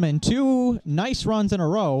Musselman. 2 nice runs in a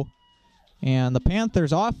row. And the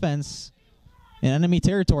Panthers offense in enemy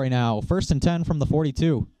territory now. 1st and 10 from the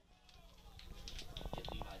 42.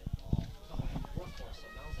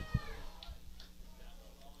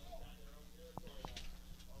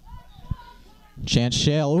 Chance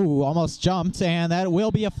Shale, ooh, almost jumped, and that will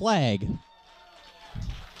be a flag.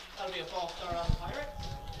 That'll be a false start on the Pirates.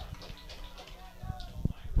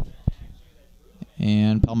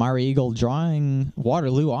 And Palmyra-Eagle drawing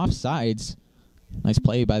Waterloo offsides. Nice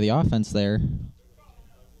play by the offense there.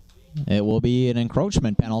 It will be an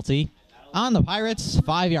encroachment penalty on the Pirates.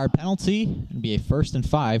 5-yard penalty. It'll be a 1st and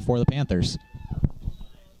 5 for the Panthers.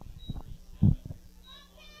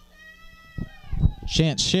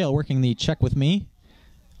 Chance Shale working the check with me.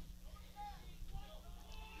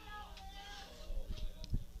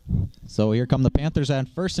 So here come the Panthers at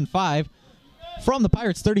 1st and 5 from the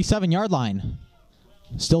Pirates' 37-yard line.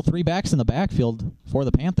 Still 3 backs in the backfield for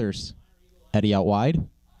the Panthers. Eddie out wide.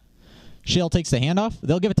 Shale takes the handoff.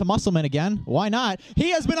 They'll give it to Musselman again. Why not?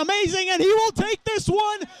 He has been amazing, and he will take this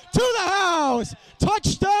one to the house.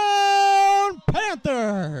 Touchdown,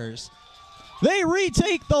 Panthers. They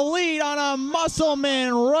retake the lead on a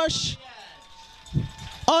Musselman rush.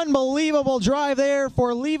 Unbelievable drive there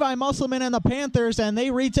for Levi Musselman and the Panthers, and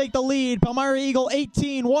they retake the lead. Palmyra-Eagle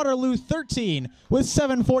 18, Waterloo 13, with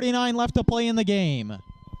 7:49 left to play in the game.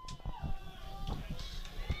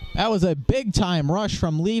 That was a big-time rush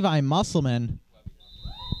from Levi Musselman.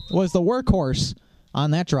 Was the workhorse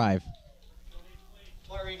on that drive.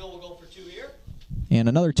 Palmyra-Eagle will go for 2 here. And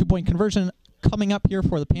another 2-point conversion coming up here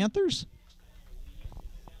for the Panthers.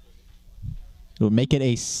 It will make it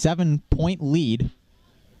a 7-point lead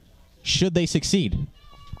should they succeed.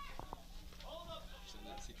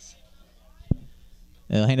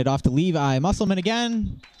 They'll hand it off to Levi Musselman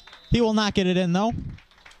again. He will not get it in, though.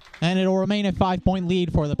 And it will remain a 5-point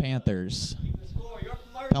lead for the Panthers.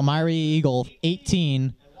 Palmyra-Eagle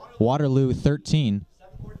 18, Waterloo 13.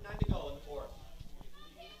 7:49 to go in the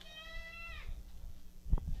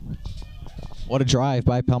 4th. What a drive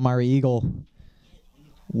by Palmyra-Eagle.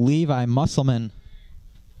 Levi Musselman.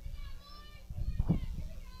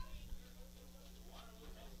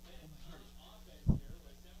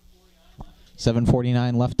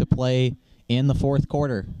 $7:49 left to play in the 4th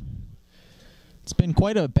quarter. It's been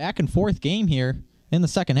quite a back-and-forth game here in the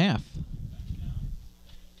second half.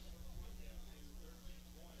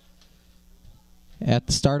 At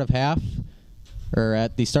the start of the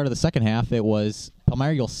second half, it was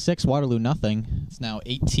Palmyra-Eagle 6, Waterloo nothing. It's now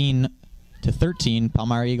 18-13,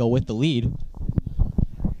 Palmyra-Eagle with the lead.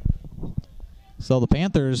 So the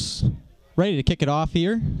Panthers ready to kick it off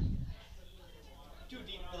here. Too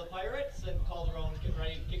deep for the Pirates, and Calderon getting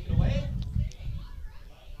ready to kick it away.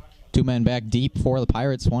 2 men back deep for the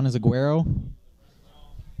Pirates. One is Aguero.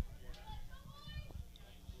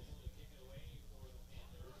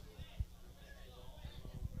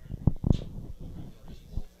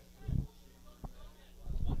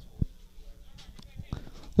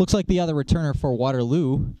 Looks like the other returner for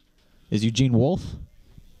Waterloo is Eugene Wolf.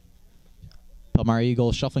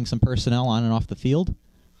 Palmyra-Eagle shuffling some personnel on and off the field.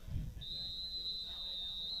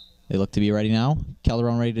 They look to be ready now.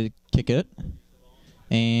 Calderon ready to kick it.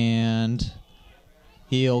 And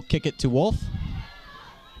he'll kick it to Wolf.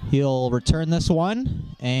 He'll return this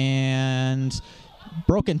one. And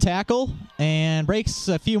broken tackle. And breaks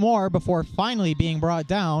a few more before finally being brought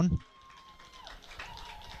down.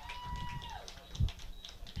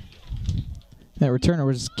 That returner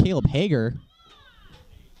was Caleb Hager,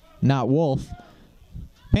 not Wolf.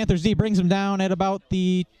 Panthers D brings him down at about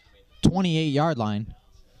the 28-yard line.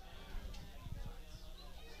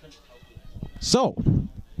 So,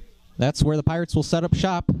 that's where the Pirates will set up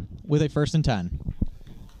shop with a 1st and 10.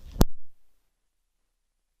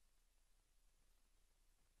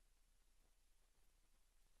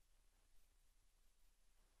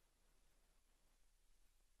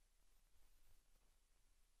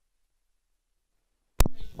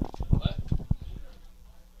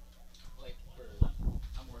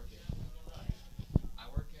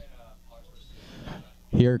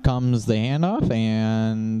 Here comes the handoff,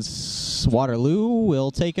 and Waterloo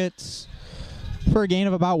will take it for a gain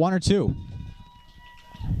of about 1 or 2.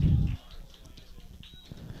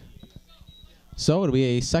 So it'll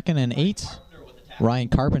be a 2nd and 8. Ryan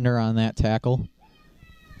Carpenter on that tackle.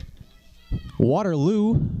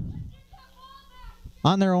 Waterloo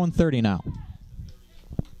on their own 30 now.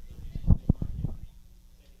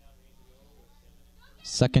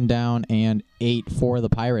 Second down and 8 for the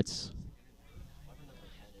Pirates.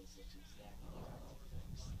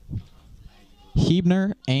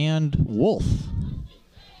 Hebner and Wolf.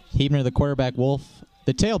 Hebner, the quarterback, Wolf,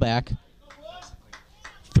 the tailback.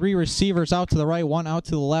 3 receivers out to the right, 1 out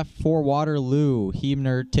to the left for Waterloo.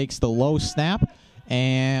 Hebner takes the low snap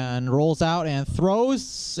and rolls out and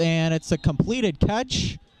throws, and it's a completed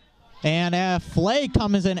catch. And a flag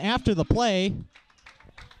comes in after the play,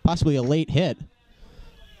 possibly a late hit.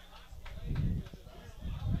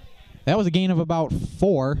 That was a gain of about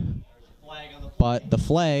 4, but the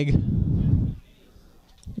flag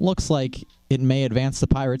looks like it may advance the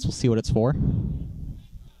Pirates. We'll see what it's for.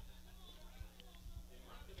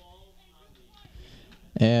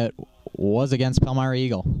 It was against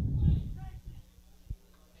Palmyra-Eagle.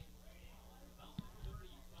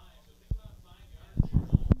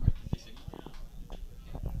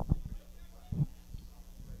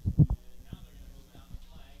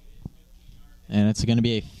 And it's going to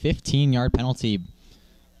be a 15-yard penalty.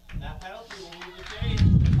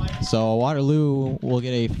 So Waterloo will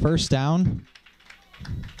get a 1st down.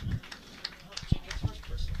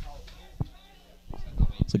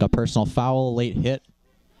 It's like a personal foul, late hit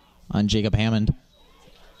on Jacob Hammond.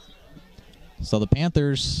 So the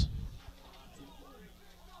Panthers,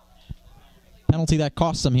 penalty that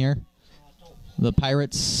costs them here. The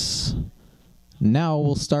Pirates now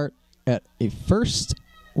will start at a 1st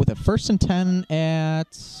with a 1st and 10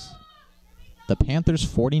 at the Panthers'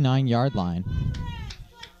 49-yard line.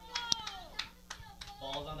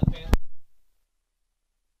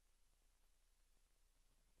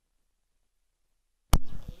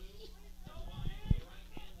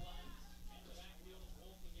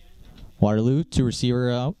 Waterloo, 2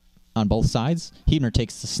 receiver out on both sides. Hebner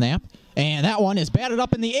takes the snap, and that one is batted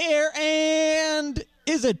up in the air, and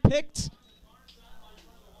is it picked?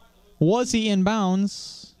 Was he in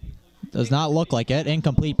bounds? Does not look like it.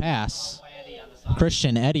 Incomplete pass.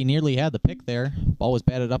 Christian Eddy nearly had the pick there. Ball was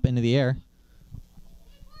batted up into the air.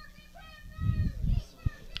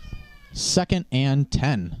 2nd and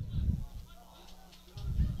 10.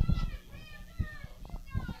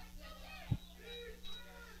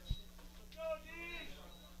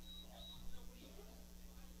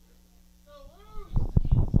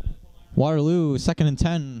 Waterloo, 2nd and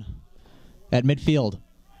 10 at midfield.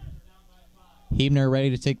 Hebner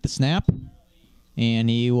ready to take the snap, and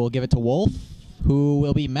he will give it to Wolf, who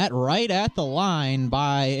will be met right at the line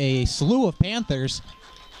by a slew of Panthers,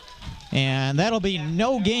 and that'll be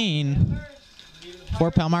no gain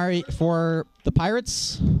for the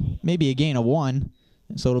Pirates, maybe a gain of 1,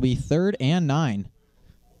 so it'll be 3rd and 9.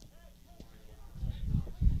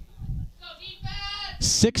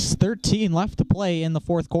 6:13 left to play in the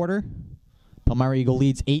 4th quarter. Palmyra-Eagle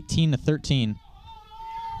leads 18-13.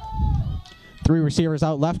 3 receivers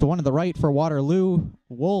out left, 1 to the right for Waterloo.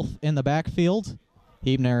 Wolf in the backfield.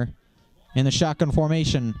 Hebner in the shotgun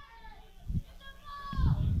formation.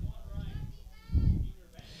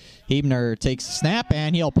 Hebner takes the snap,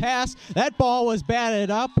 and he'll pass. That ball was batted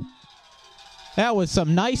up. That was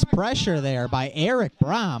some nice pressure there by Eric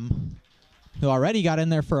Brom, who already got in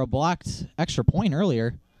there for a blocked extra point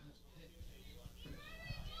earlier.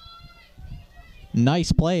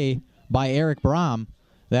 Nice play by Eric Brom.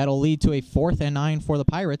 That'll lead to a 4th and 9 for the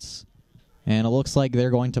Pirates. And it looks like they're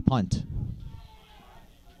going to punt.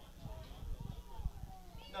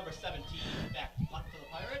 Number 17, back punt for the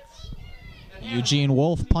Pirates. Eugene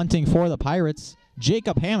Wolf punting for the Pirates.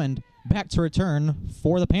 Jacob Hammond back to return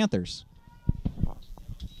for the Panthers.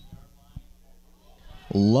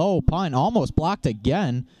 Low punt, almost blocked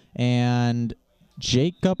again. And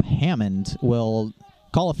Jacob Hammond will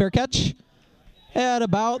call a fair catch at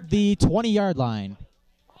about the 20-yard line.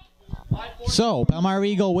 So,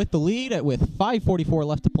 Palmyra-Eagle with the lead with 5:44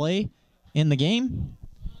 left to play in the game.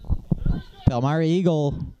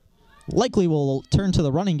 Palmyra-Eagle likely will turn to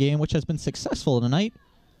the running game, which has been successful tonight,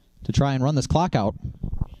 to try and run this clock out.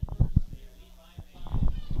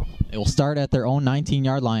 It will start at their own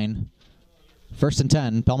 19-yard line. 1st and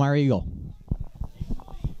 10, Palmyra-Eagle.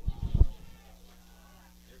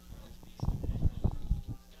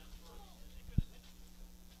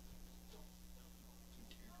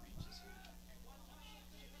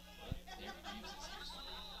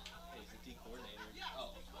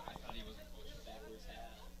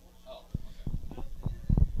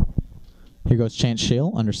 Here goes Chance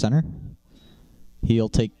Shale under center. He'll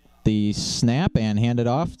take the snap and hand it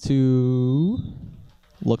off to,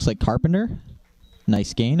 looks like Carpenter.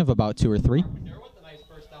 Nice gain of about 2 or 3.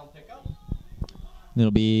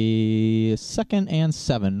 It'll be 2nd and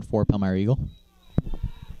 7 for Palmyra-Eagle.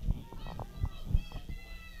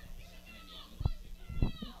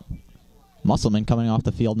 Musselman coming off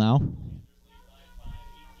the field now.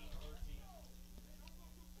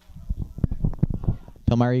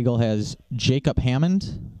 Palmyra-Eagle has Jacob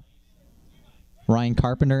Hammond, Ryan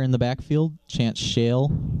Carpenter in the backfield, Chance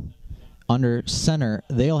Shale under center.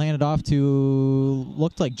 They'll hand it off to,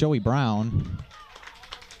 looked like Joey Brown.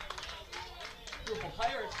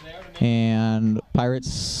 And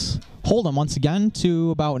Pirates hold him once again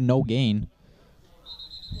to about no gain.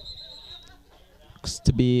 Looks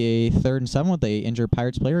to be a 3rd and 7 with an injured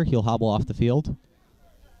Pirates player. He'll hobble off the field.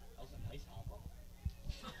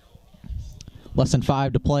 Less than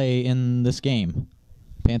 5 to play in this game.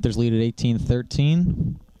 Panthers lead at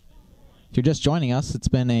 18-13. If you're just joining us, it's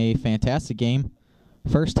been a fantastic game.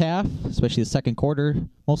 First half, especially the second quarter,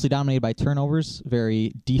 mostly dominated by turnovers.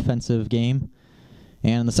 Very defensive game.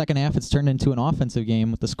 And in the second half, it's turned into an offensive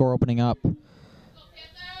game with the score opening up.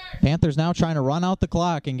 Panthers now trying to run out the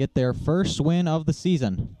clock and get their first win of the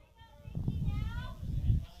season.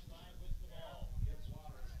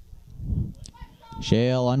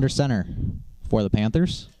 Shale under center for the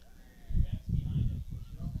Panthers.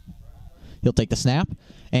 He'll take the snap,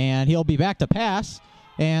 and he'll be back to pass,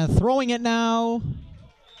 and throwing it now.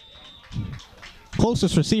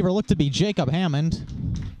 Closest receiver looked to be Jacob Hammond,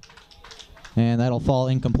 and that'll fall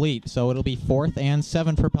incomplete. So it'll be 4th and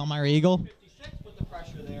 7 for Palmyra-Eagle.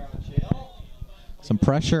 Some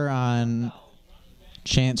pressure on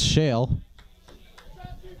Chance Shale.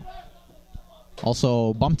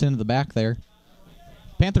 Also bumped into the back there.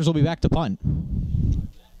 Panthers will be back to punt.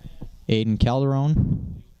 Aiden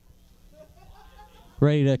Calderon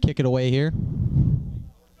ready to kick it away here.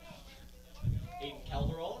 Aiden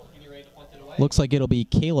Calderon, you ready to punt it away? Looks like it'll be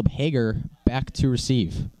Caleb Hager back to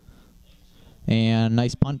receive. And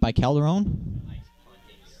nice punt by Calderon.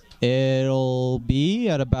 It'll be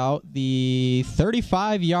at about the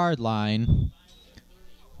 35-yard line.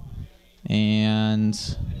 And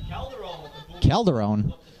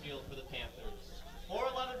Calderon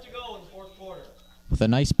with a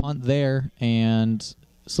nice punt there, and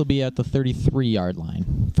this will be at the 33-yard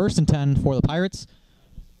line. 1st and 10 for the Pirates.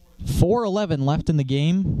 4:11 left in the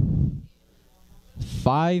game.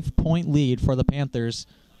 5-point lead for the Panthers.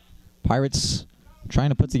 Pirates trying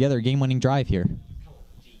to put together a game-winning drive here.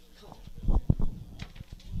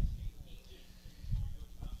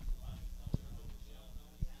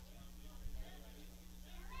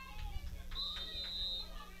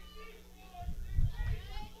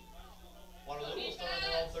 Waterloo will start on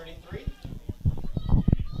their own 33.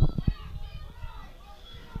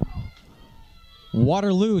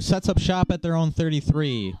 Waterloo sets up shop at their own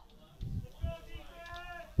 33.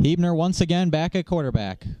 Hebner once again back at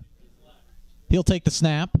quarterback. He'll take the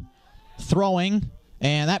snap, throwing,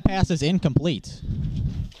 and that pass is incomplete.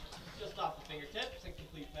 Just off the fingertips,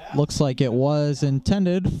 incomplete pass. Looks like it was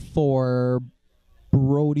intended for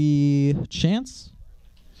Brody Chance.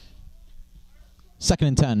 2nd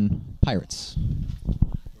and 10, Pirates.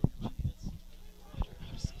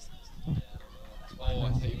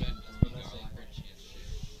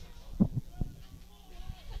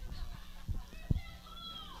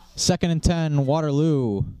 Second and 10,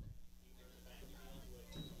 Waterloo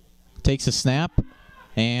takes a snap,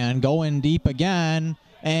 And going deep again.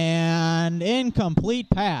 And incomplete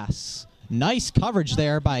pass. Nice coverage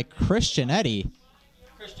there by Christian Eddy.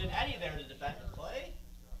 Christian Eddy there to defend the play.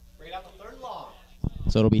 Bring it up to 3rd and long.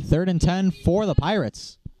 So it'll be 3rd and 10 for the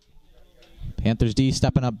Pirates. Panthers D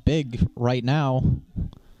stepping up big right now.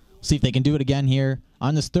 See if they can do it again here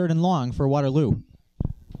on this 3rd and long for Waterloo.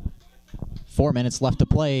 4 minutes left to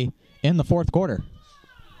play in the 4th quarter.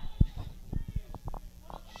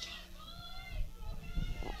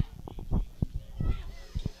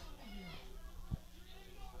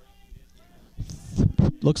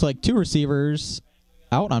 Looks like 2 receivers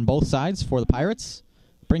out on both sides for the Pirates.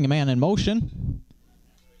 Bring a man in motion.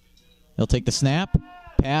 He'll take the snap.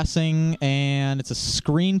 Passing, and it's a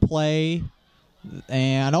screen play.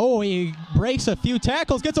 And, oh, he breaks a few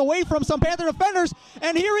tackles, gets away from some Panther defenders,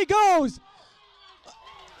 and here he goes.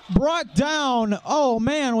 Brought down. Oh,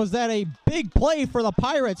 man, was that a big play for the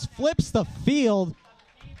Pirates. Flips the field.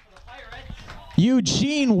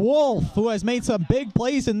 Eugene Wolf, who has made some big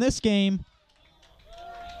plays in this game,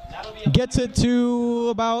 gets it to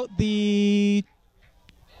about the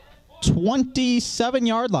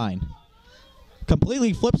 27-yard line.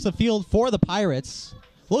 Completely flips the field for the Pirates.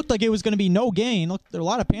 Looked like it was going to be no gain. Look, there are a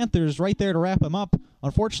lot of Panthers right there to wrap him up.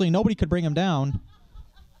 Unfortunately, nobody could bring him down.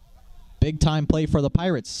 Big-time play for the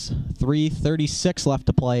Pirates. 3:36 left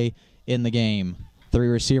to play in the game. 3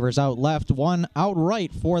 receivers out left, 1 out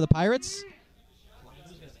right for the Pirates.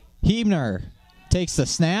 Hebner takes the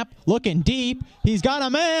snap, looking deep. He's got a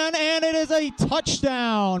man, and it is a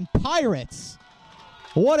touchdown. Pirates.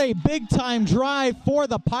 What a big-time drive for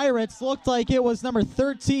the Pirates. Looked like it was number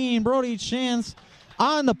 13, Brody Chance,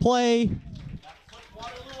 on the play.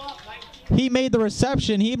 He made the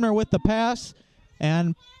reception. Hebner with the pass.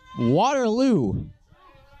 And Waterloo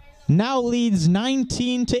now leads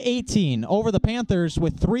 19-18 over the Panthers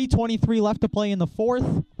with 3:23 left to play in the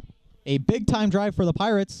 4th. A big-time drive for the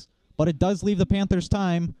Pirates, but it does leave the Panthers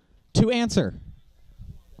time to answer.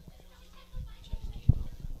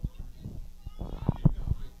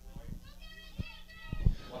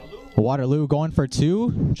 Waterloo going for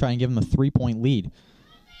 2, try and give him a 3-point lead.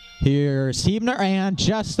 Here's Hebner, and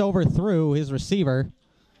just overthrew his receiver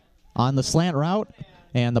on the slant route,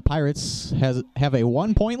 and the Pirates have a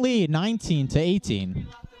 1-point lead, 19-18.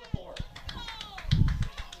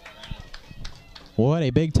 What a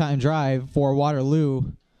big-time drive for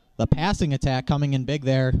Waterloo. The passing attack coming in big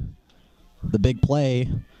there. The big play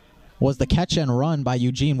was the catch and run by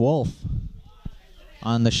Eugene Wolf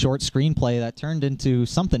on the short screen play that turned into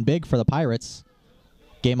something big for the Pirates.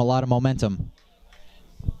 Gave 'em a lot of momentum.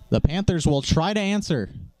 The Panthers will try to answer.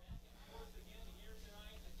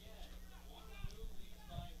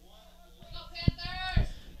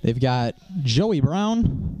 They've got Joey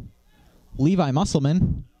Brown, Levi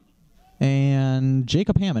Musselman, and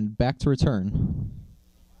Jacob Hammond back to return.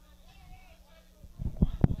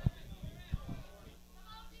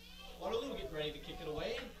 Waterloo getting ready to kick it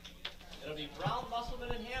away. It'll be Brown, Musselman,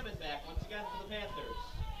 and Hammond back once again for the Panthers.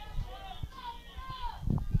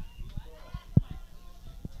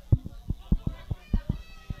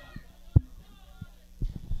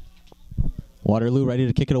 Waterloo ready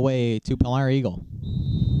to kick it away to Palmyra-Eagle.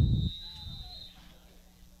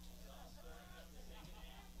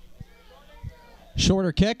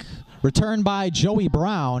 Shorter kick, returned by Joey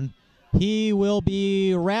Brown. He will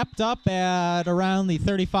be wrapped up at around the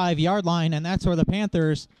 35-yard line, and that's where the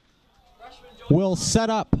Panthers will set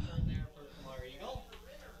up.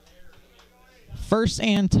 1st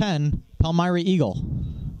and 10, Palmyra-Eagle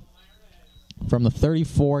from the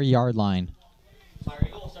 34-yard line.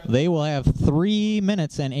 They will have 3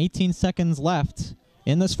 minutes and 18 seconds left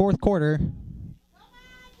in this 4th quarter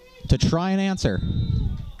to try and answer.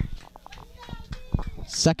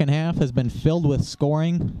 Second half has been filled with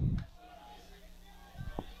scoring.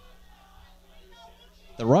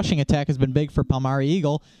 The rushing attack has been big for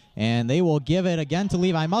Palmyra-Eagle, and they will give it again to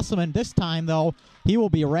Levi Musselman. This time, though, he will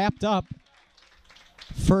be wrapped up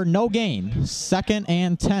for no gain. 2nd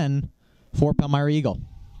and 10 for Palmyra-Eagle.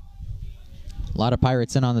 A lot of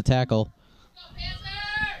Pirates in on the tackle.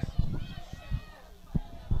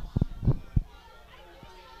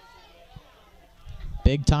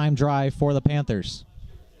 Big time drive for the Panthers.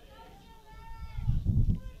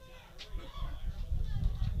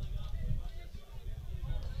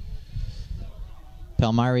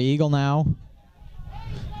 Palmyra-Eagle now.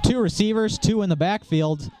 2 receivers, 2 in the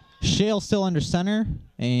backfield. Shale still under center,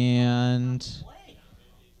 and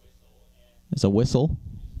there's a whistle.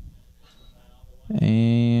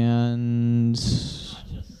 And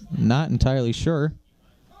not entirely sure.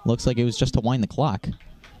 Looks like it was just to wind the clock.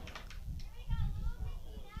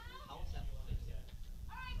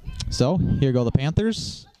 So here go the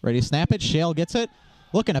Panthers. Ready to snap it. Shale gets it.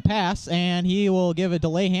 Looking to pass, and he will give a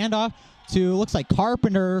delay handoff to, looks like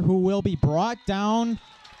Carpenter, who will be brought down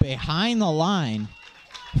behind the line.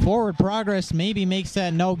 Forward progress maybe makes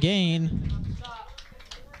that no gain.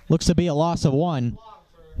 Looks to be a loss of 1.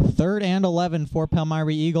 3rd and 11 for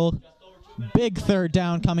Palmyra-Eagle. Big third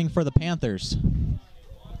down coming for the Panthers.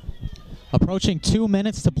 Approaching 2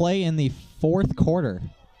 minutes to play in the 4th quarter.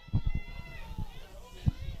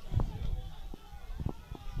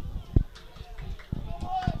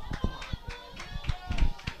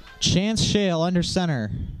 Chance Shale under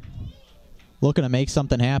center. Looking to make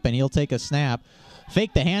something happen. He'll take a snap.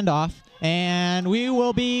 Fake the handoff. And we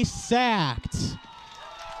will be sacked.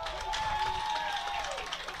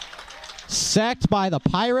 Sacked by the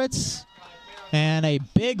Pirates. And a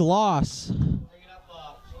big loss.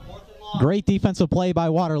 Great defensive play by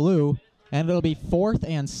Waterloo. And it'll be 4th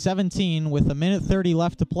and 17 with 1:30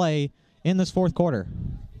 left to play in this 4th quarter.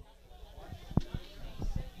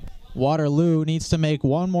 Waterloo needs to make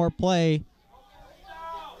one more play.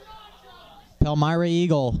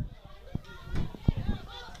 Palmyra-Eagle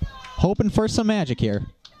hoping for some magic here.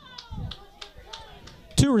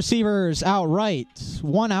 2 receivers out right,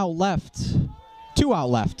 1 out left, 2 out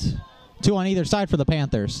left. 2 on either side for the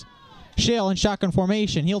Panthers. Shale in shotgun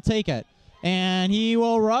formation. He'll take it. And he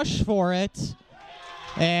will rush for it.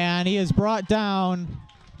 And he is brought down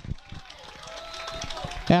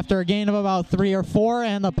after a gain of about 3 or 4,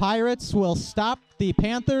 and the Pirates will stop the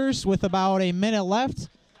Panthers with about a minute left.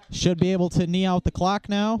 Should be able to knee out the clock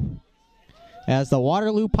now, as the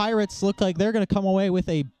Waterloo Pirates look like they're going to come away with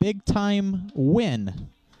a big-time win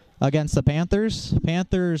against the Panthers.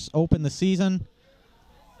 Panthers open the season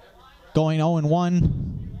going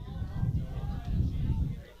 0-1.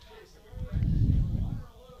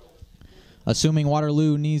 Assuming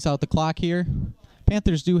Waterloo knees out the clock here.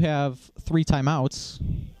 Panthers do have 3 timeouts.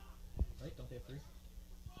 Right? Don't they have 3?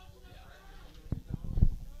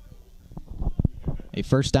 A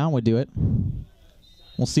first down would do it.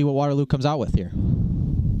 We'll see what Waterloo comes out with here.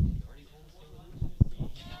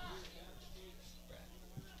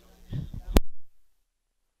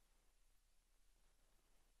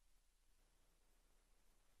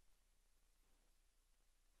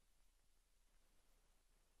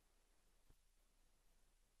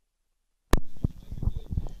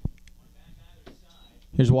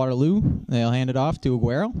 Here's Waterloo. They'll hand it off to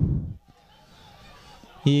Aguero.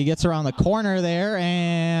 He gets around the corner there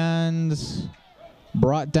and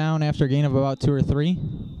brought down after a gain of about 2 or 3.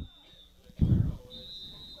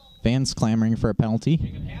 Fans clamoring for a penalty.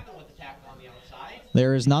 Jacob Hammond with the tackle on the outside.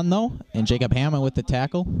 There is none, though, and Jacob Hammond with the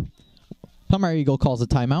tackle. Palmyra-Eagle calls a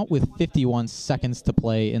timeout with 51 seconds to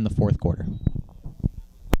play in the 4th quarter.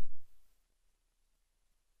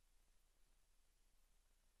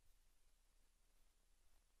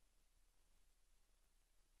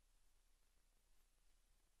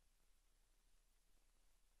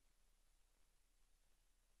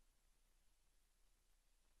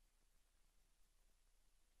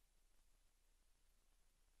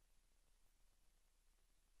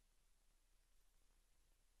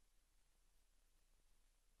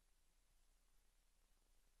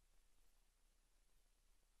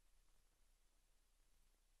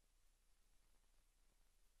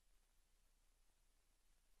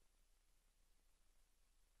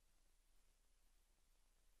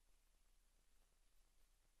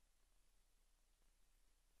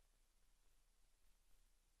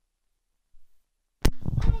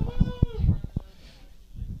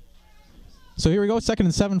 So here we go, 2nd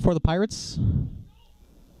and 7 for the Pirates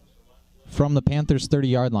from the Panthers'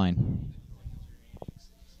 30-yard line.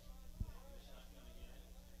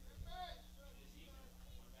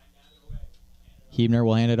 Huebner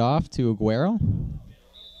will hand it off to Aguero.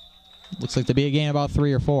 Looks like to be a gain about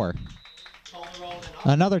 3 or 4.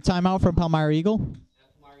 Another timeout from Palmyra-Eagle.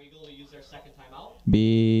 Palmyra-Eagle will use their 2nd timeout.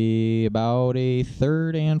 Be about a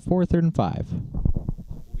 3rd and 4, 3rd and 5.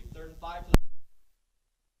 Will be 3rd and 5 for the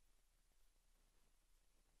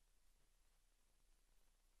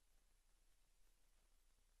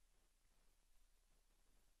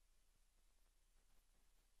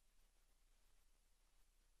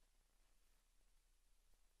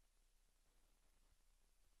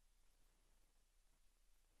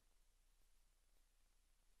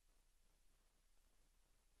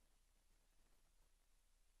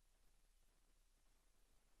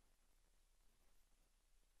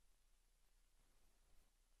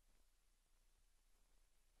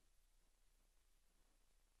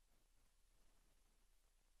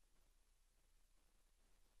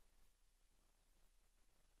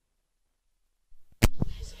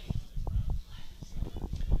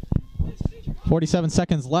 47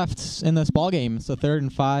 seconds left in this ball game. It's a 3rd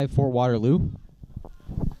and 5 for Waterloo.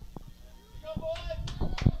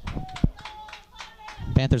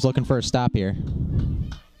 Panthers looking for a stop here.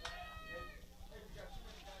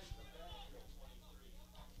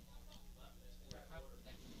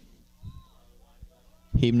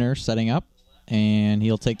 Hebner setting up, and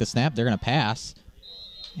he'll take the snap. They're going to pass,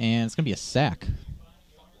 and it's going to be a sack.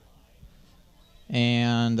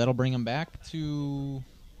 And that'll bring him back to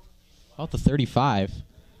about the 35.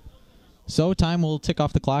 So time will tick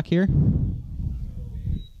off the clock here.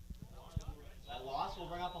 That loss will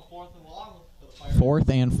bring up a 4th and long for the Pirates. 4th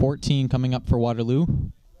and 14 coming up for Waterloo.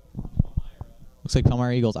 Looks like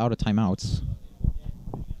Palmyra-Eagle's out of timeouts.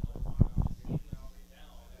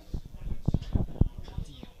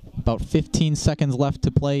 About 15 seconds left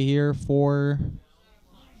to play here for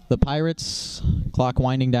the Pirates. Clock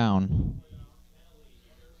winding down.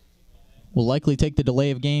 Will likely take the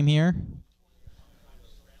delay of game here.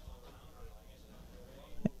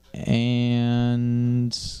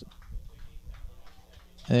 And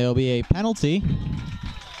there'll be a penalty.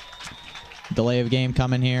 Delay of game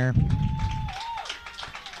coming here.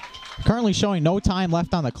 Currently showing no time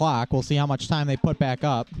left on the clock. We'll see how much time they put back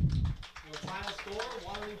up. Your final score,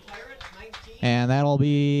 Waterloo Pirates 19. And that will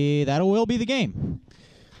be the game.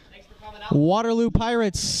 Thanks for coming out. Waterloo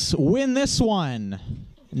Pirates win this one.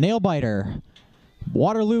 Nail biter.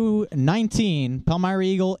 Waterloo 19,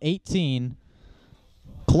 Palmyra-Eagle 18.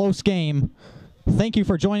 Close game. Thank you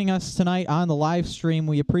for joining us tonight on the live stream.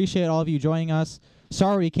 We appreciate all of you joining us.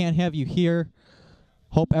 Sorry we can't have you here.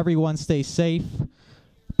 Hope everyone stays safe.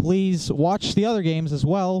 Please watch the other games as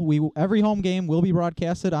well. Every home game will be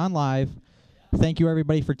broadcasted on live. Thank you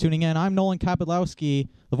everybody for tuning in. I'm Nolan Kopodlowski,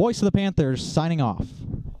 the voice of the Panthers, signing off.